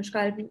much,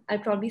 Anushka. I'll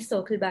probably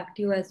circle back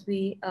to you as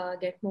we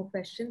get more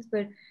questions,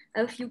 but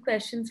I have a few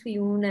questions for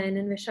you, Nayan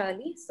and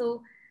Vaishali.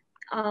 So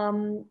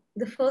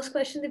the first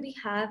question that we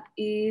have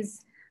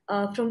is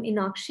from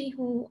Inakshi,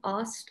 who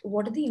asked,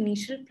 what are the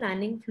initial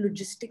planning for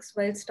logistics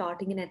while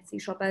starting an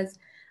Etsy shop, as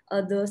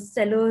the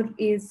seller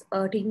is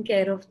taking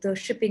care of the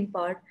shipping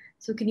part?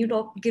 So can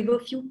you give a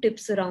few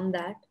tips around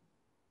that?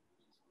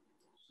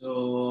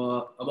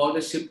 So about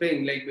the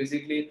shipping, like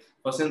basically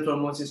first and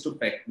foremost is to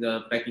pack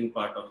the packing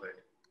part of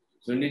it.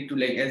 So you need to,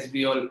 like, as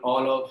we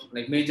all of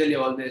like majorly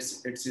all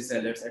this Etsy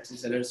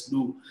sellers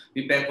do,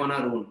 we pack on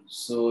our own.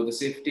 So the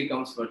safety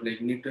comes first.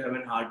 Like you need to have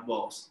a hard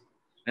box.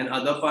 And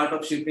other part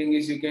of shipping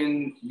is you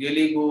can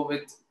really go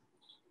with,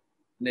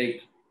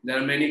 like, there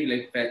are many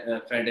like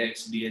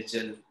FedEx,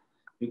 DHL.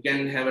 You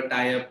can have a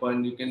tie-up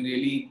and you can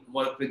really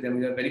work with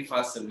them. They are very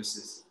fast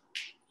services.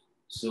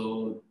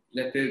 So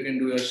that way you can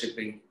do your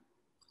shipping.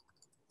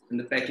 And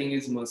the packing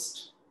is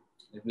must,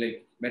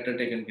 like better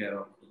taken care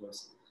of,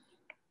 because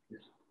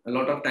a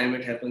lot of time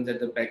it happens that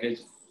the package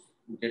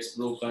gets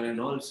broken and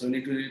all. So you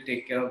need to really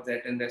take care of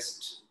that, and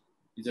rest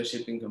is your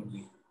shipping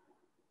company.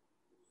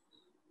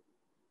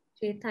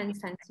 Okay, thanks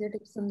for your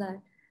tips on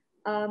that.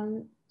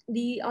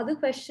 The other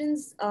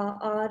questions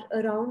are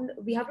around,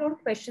 we have a lot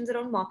of questions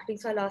around marketing.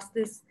 So I'll ask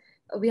this.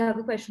 We have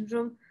a question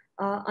from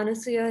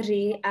Anasuya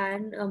Ray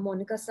and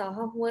Monica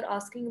Saha, who are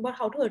asking about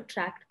how to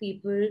attract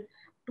people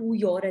to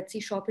your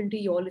Etsy shop, into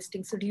your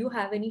listing. So do you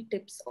have any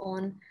tips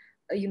on,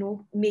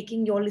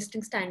 making your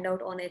listing stand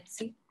out on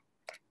Etsy?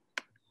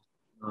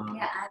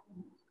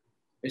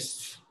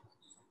 It's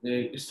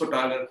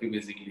photography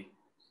basically.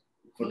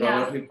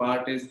 Photography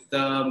part is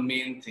the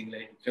main thing.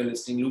 Like if your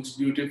listing looks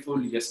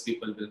beautiful, yes,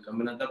 people will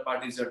come. Another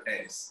part is your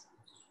tags.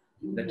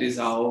 That is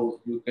how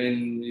you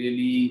can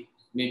really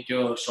make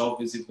your shop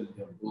visible,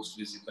 your post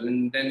visible,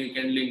 and then you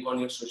can link on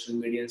your social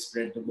media and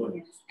spread the word.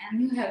 Yes.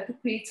 And you have to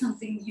create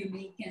something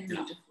unique and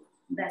beautiful.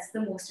 That's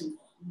the most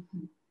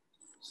important.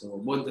 So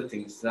both the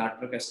things, the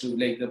artwork has to,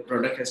 like the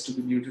product has to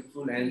be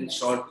beautiful and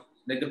short,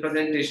 like the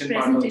presentation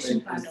part of it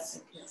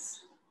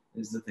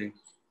is the thing.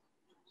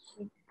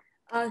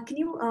 Can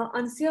you,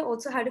 Ansuya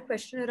also had a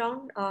question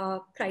around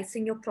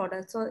pricing your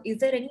product. So is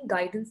there any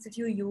guidance that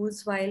you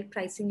use while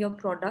pricing your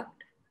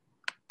product?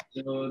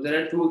 So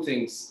there are two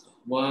things.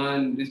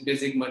 One is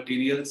basic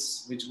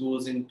materials, which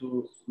goes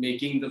into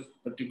making the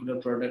particular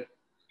product.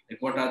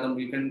 Like what are them?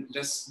 You can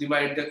just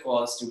divide the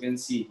cost, you can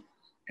see.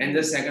 And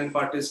the second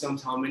part is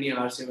comes how many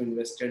hours you've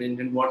invested in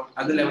and what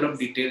are the level of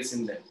details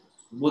in that.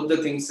 Both the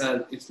things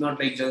are, it's not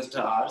like just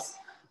the hours,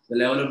 the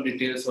level of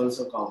details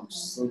also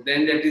counts. So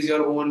then that is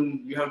your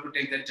own, you have to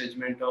take that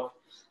judgment of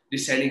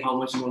deciding how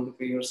much you want to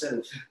pay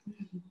yourself.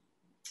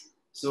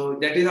 So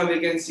that is how we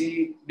can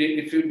see,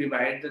 if you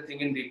divide the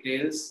thing in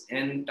details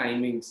and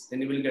timings,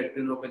 then you will get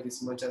to know that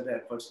this much are the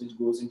efforts which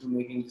goes into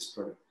making this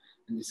product.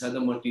 And these are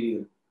the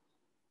material.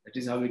 That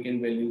is how we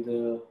can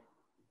value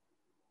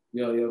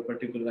your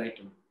particular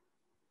item.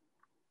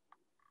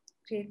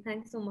 Great,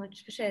 thanks so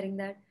much for sharing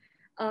that.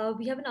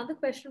 We have another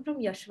question from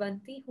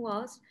Yashwanti, who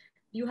asked,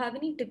 do you have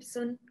any tips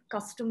on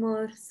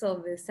customer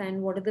service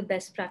and what are the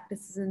best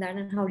practices in that,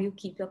 and how do you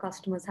keep your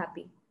customers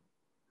happy?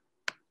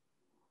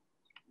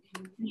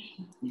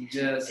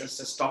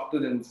 Just talk to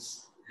them.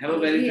 Just have a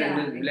very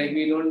friendly, like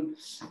we don't,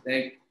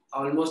 like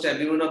almost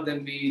every one of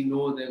them, we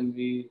know them,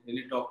 we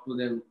really talk to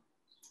them.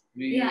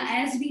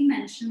 As we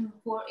mentioned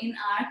before, in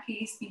our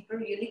case, people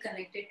really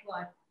connected to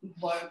our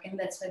work, and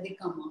that's why they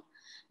come up.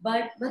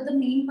 But the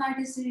main part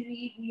is you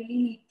really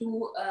need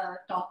to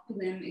talk to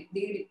them. If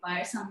they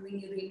require something,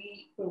 you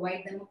really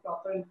provide them a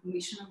proper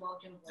information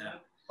about your work.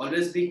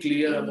 Always be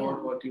clear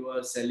about what you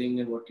are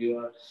selling and what you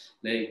are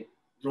like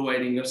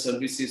providing. Your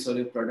services or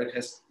your product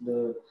has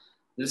the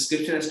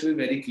description has to be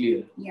very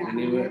clear.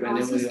 And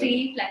also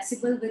stay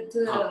flexible with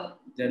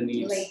their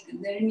needs.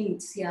 Like their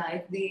needs.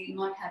 If they're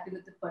not happy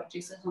with the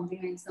purchase or something,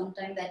 and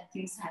sometimes that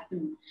things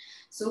happen.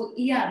 So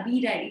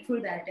be ready for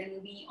that,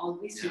 and be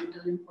always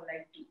gentle and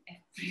polite to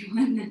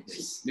everyone.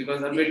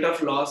 Because a bit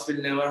of loss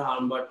will never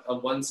harm, but a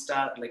 1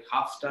 star, like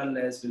half star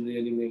less, will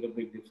really make a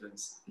big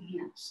difference.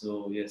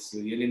 So yes,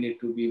 you really need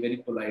to be very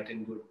polite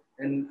and good.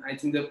 And I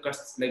think the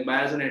like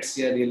buyers on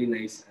Etsy are really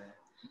nice.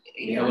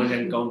 We haven't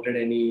encountered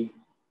any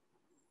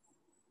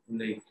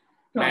like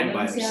bad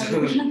buyers.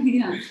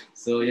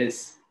 So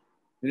yes,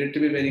 you need to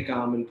be very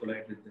calm and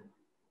polite with them.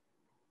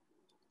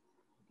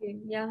 Okay,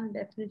 yeah,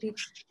 definitely.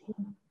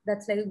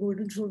 That's like a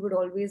golden rule, would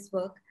always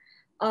work.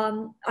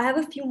 I have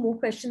a few more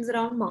questions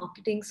around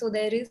marketing. So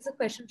there is a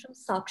question from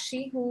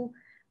Sakshi, who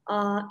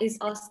is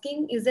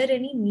asking, is there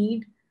any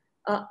need?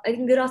 I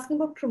think they're asking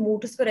about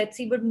promoters for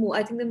Etsy, but more,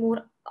 I think the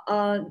more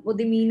what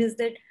they mean is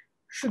that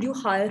should you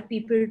hire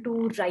people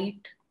to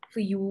write for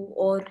you,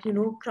 or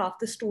craft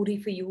the story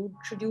for you?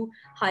 Should you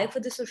hire for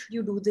this, or should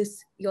you do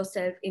this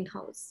yourself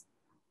in-house?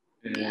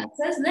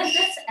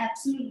 That's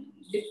absolutely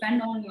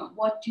depend on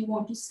what you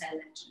want to sell.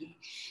 Actually,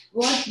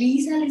 what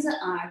we sell is an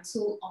art,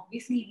 so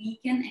obviously we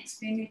can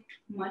explain it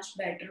much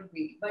better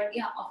way. But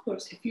of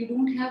course, if you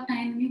don't have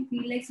time and you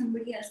feel like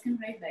somebody else can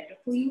write better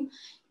for you,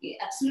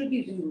 absolutely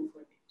you can go for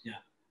it.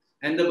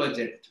 And the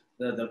budget,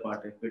 the other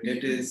part of it,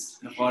 it is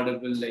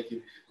affordable. Like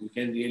you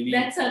can really,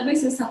 that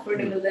service is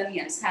affordable, then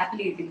yes,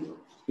 happily you can go.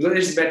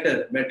 Because it's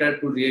better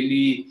to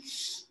really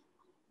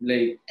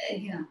like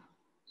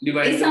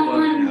divide. If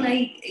someone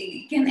like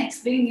can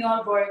explain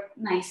your work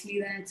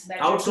nicely, then it's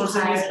better.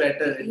 Outsourcing is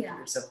better.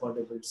 It's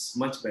affordable. It's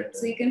much better.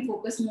 So you can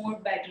focus more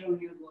better on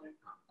your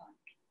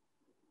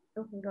work.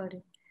 Okay, got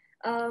it.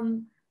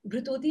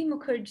 Brutodi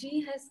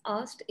Mukherjee has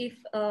asked if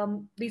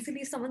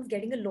basically someone's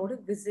getting a lot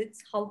of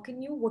visits, what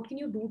can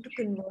you do to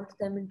convert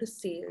them into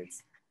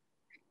sales?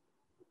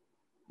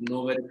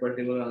 No very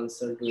particular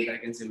answer to it. I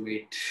can say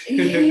wait.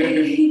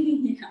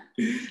 Yeah.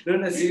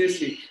 No,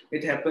 seriously,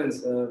 it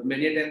happens.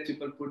 Many times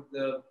people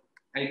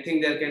I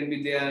think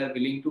they are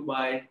willing to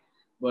buy,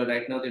 but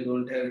right now they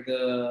don't have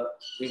the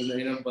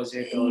enough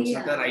budget or it's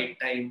not the right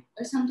time.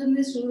 Or sometimes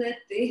it's true that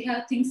they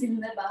have things in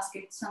their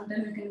basket.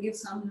 Sometimes you can give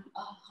some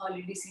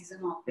holiday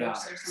season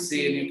offers or something.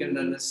 Sale, you can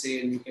run a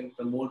sale, you can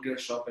promote your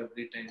shop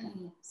every time.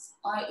 Yes.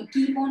 Or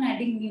keep on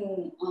adding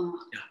new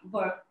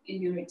work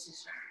in your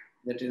Etsy shop.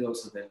 That is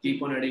also there.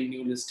 Keep on adding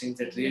new listings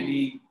that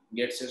really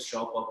gets your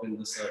shop up in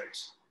the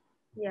search.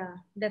 Yeah,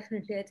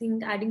 definitely. I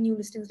think adding new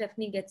listings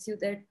definitely gets you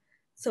that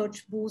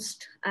search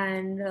boost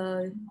and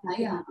that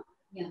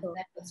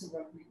also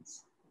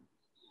works.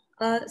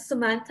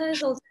 Samantha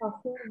is also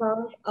asking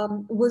about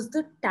was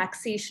the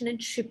taxation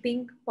and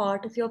shipping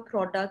part of your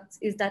products,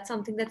 is that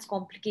something that's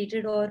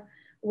complicated, or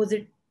was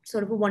it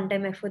sort of a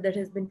one-time effort that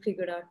has been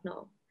figured out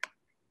now?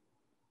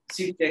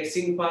 See,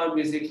 taxing part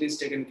basically is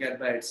taken care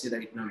by Etsy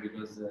right now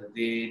because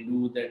they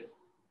do that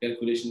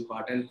calculation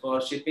part. And for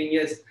shipping,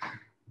 yes,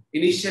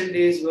 initial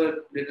days were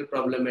a little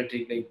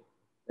problematic. Like,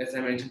 as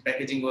I mentioned,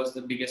 packaging was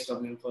the biggest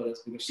problem for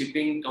us because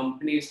shipping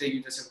companies, like,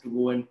 you just have to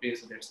go and pay,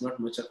 so that's not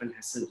much of an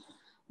hassle.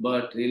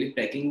 But really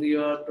packing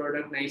your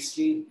product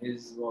nicely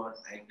is what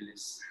I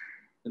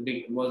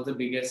believe was the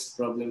biggest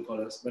problem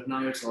for us. But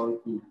now it's all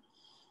cool.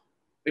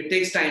 It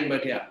takes time,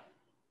 but yeah.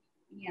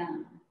 Yeah.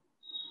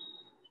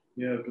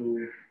 You have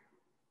to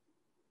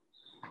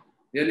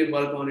really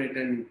work on it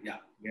and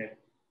get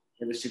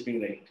the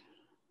shipping right.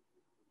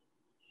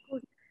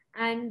 Good.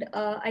 And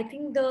I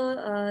think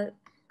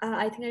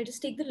I'll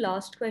just take the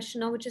last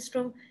question now, which is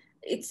from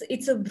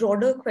it's a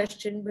broader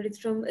question, but it's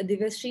from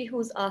Divyashree,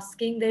 who's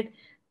asking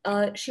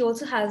that she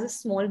also has a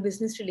small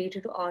business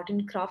related to art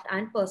and craft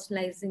and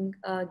personalizing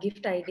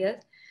gift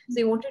ideas. So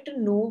they wanted to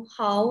know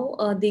how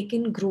they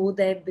can grow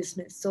their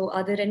business. So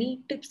are there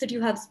any tips that you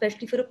have,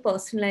 especially for a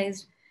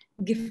personalized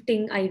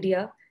gifting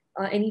idea?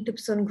 Any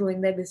tips on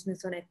growing their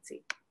business on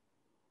Etsy?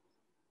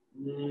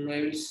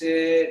 I would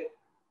say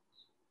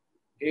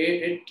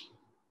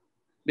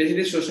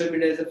basically social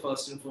media is the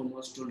first and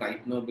foremost tool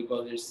right now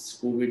because it's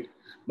COVID.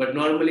 But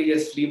normally,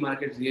 yes, flea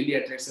market really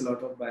attracts a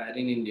lot of buyer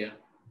in India,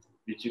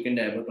 which you can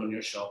divert on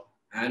your shop.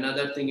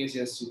 Another thing is,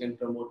 yes, you can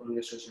promote on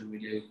your social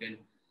media.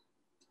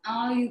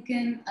 You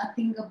can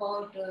think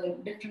about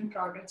different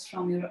products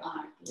from your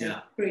art. Like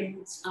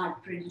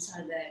art prints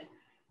are there,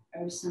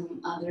 or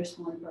some other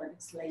small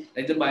products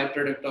like the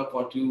byproduct of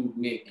what you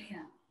make.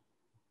 Yeah.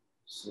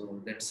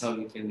 So that's how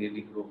you can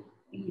really grow.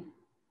 Yeah.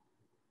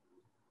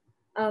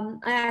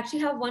 I actually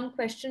have one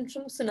question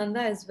from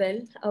Sunanda as well,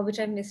 which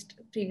I missed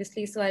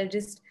previously. So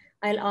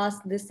I'll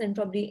ask this and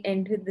probably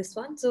end with this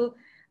one. So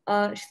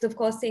she's of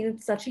course saying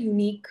it's such a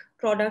unique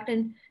product,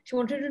 and she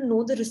wanted to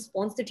know the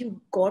response that you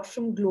got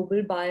from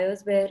global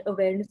buyers where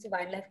awareness of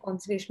wildlife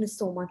conservation is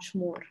so much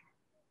more.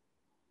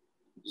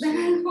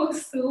 That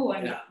was so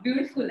wonderful.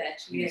 Beautiful,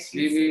 actually. Yes,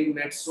 we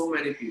met so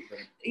many people.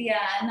 Yeah,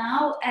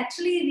 now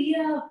actually we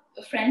are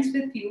friends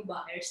with few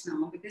buyers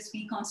now because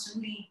we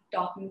constantly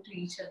talking to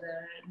each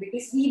other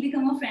because we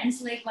become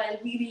friends like while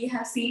we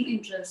have same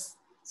interests.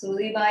 So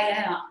they buy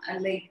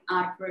like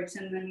artworks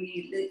and then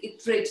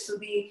it's rich. So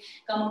they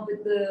come up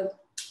with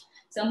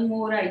some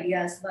more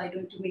ideas. Why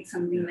don't you make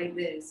something like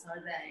this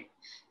or that?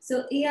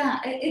 So yeah,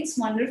 it's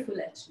wonderful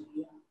actually.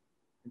 Yeah.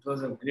 It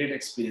was a great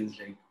experience.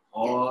 Like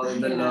all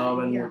the love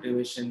and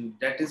motivation.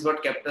 That is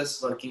what kept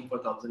us working for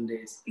 1,000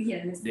 days.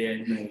 Yes. Day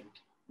and night.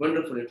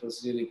 Wonderful. It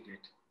was really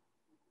great.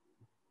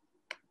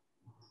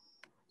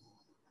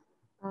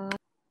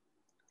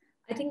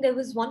 I think there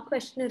was one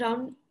question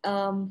around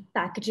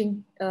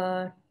packaging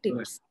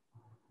tips.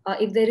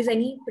 If there is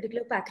any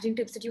particular packaging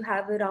tips that you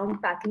have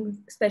around packing,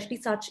 especially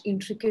such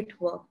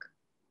intricate work.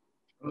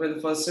 Well,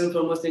 the first and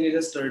foremost thing is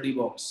a sturdy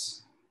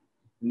box.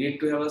 You need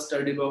to have a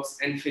sturdy box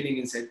and filling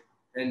inside.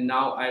 And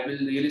now I will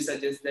really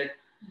suggest that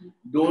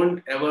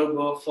don't ever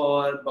go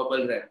for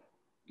bubble wrap.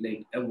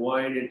 Like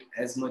avoid it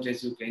as much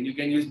as you can. You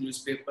can use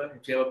newspaper.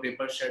 If you have a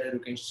paper shredder, you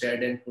can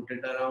shred and put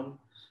it around.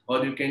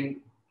 Or you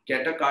can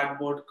get a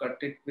cardboard, cut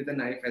it with a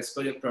knife as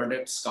per your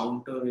product's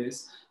counter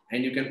is,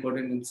 and you can put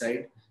it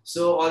inside.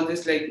 So all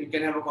this, like you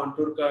can have a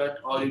contour cut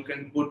or you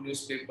can put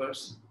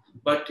newspapers.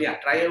 But yeah,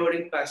 try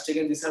avoiding plastic,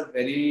 and these are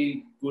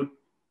very good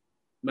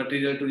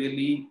material to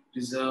really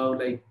preserve,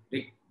 like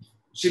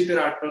ship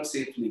your artwork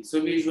safely.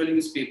 So we usually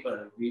use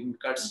paper. We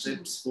cut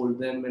strips, fold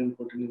them and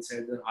put it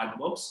inside the art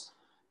box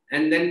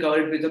and then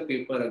cover it with the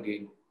paper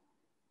again.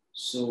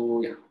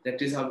 So yeah,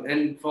 that is how,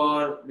 and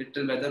for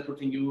little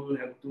weatherproofing, you will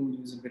have to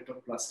use a bit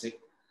of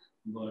plastic.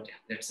 But yeah,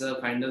 that's the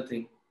final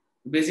thing.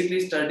 Basically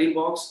sturdy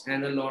box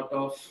and a lot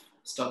of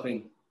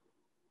stuffing.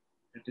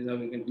 That is how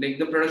we can, like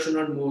the product should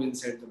not move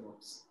inside the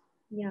box.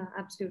 Yeah,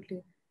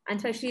 absolutely. And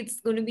especially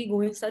it's going to be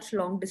going such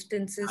long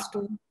distances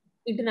to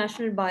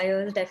international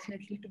buyers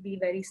definitely to be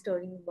very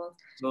stirring about.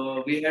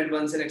 So we had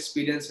once an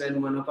experience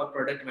when one of our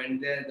product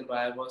went there, the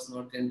buyer was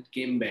not and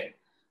came back.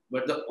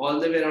 But all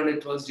the way around,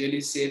 it was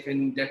really safe,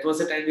 and that was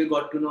the time we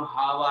got to know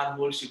how our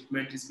whole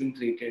shipment is being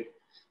treated.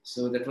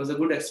 So that was a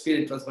good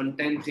experience. It was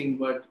one-time thing,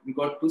 but we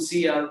got to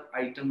see our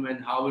item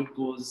and how it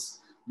goes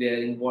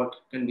there, in what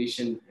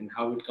condition, and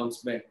how it comes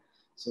back.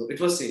 So it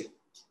was safe.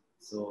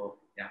 So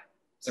yeah,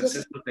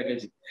 successful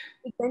packaging.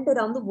 It went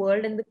around the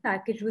world, and the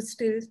package was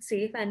still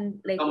safe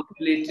and like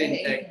completely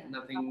intact.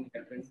 Nothing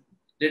happened.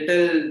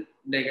 Little,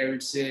 like I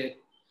would say,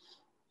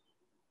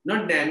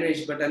 not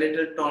damaged, but a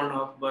little torn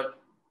off. But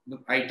the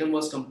item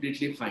was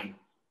completely fine.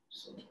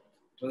 So it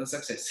was a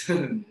success.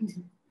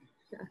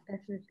 Yeah,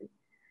 definitely.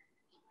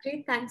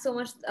 Great, thanks so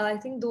much. I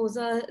think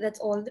that's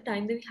all the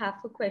time that we have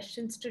for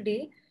questions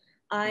today.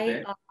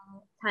 I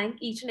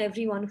thank each and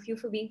every one of you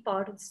for being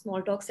part of the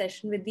small talk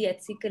session with the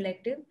Etsy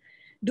Collective.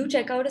 Do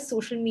check out our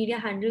social media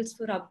handles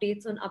for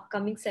updates on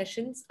upcoming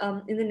sessions.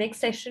 In the next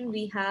session,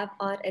 we have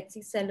our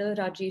Etsy seller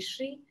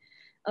Rajeshri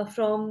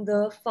from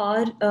the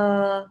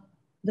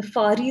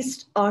Far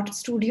East Art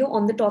Studio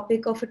on the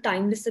topic of a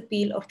timeless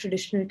appeal of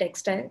traditional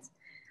textiles.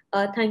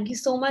 Thank you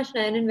so much,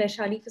 Nayan and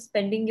Vaishali, for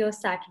spending your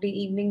Saturday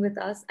evening with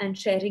us and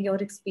sharing your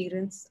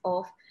experience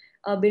of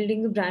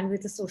building a brand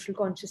with a social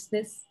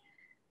consciousness.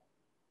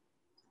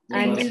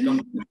 Pleasure.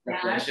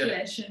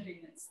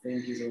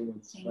 Thank you so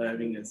much for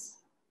having us.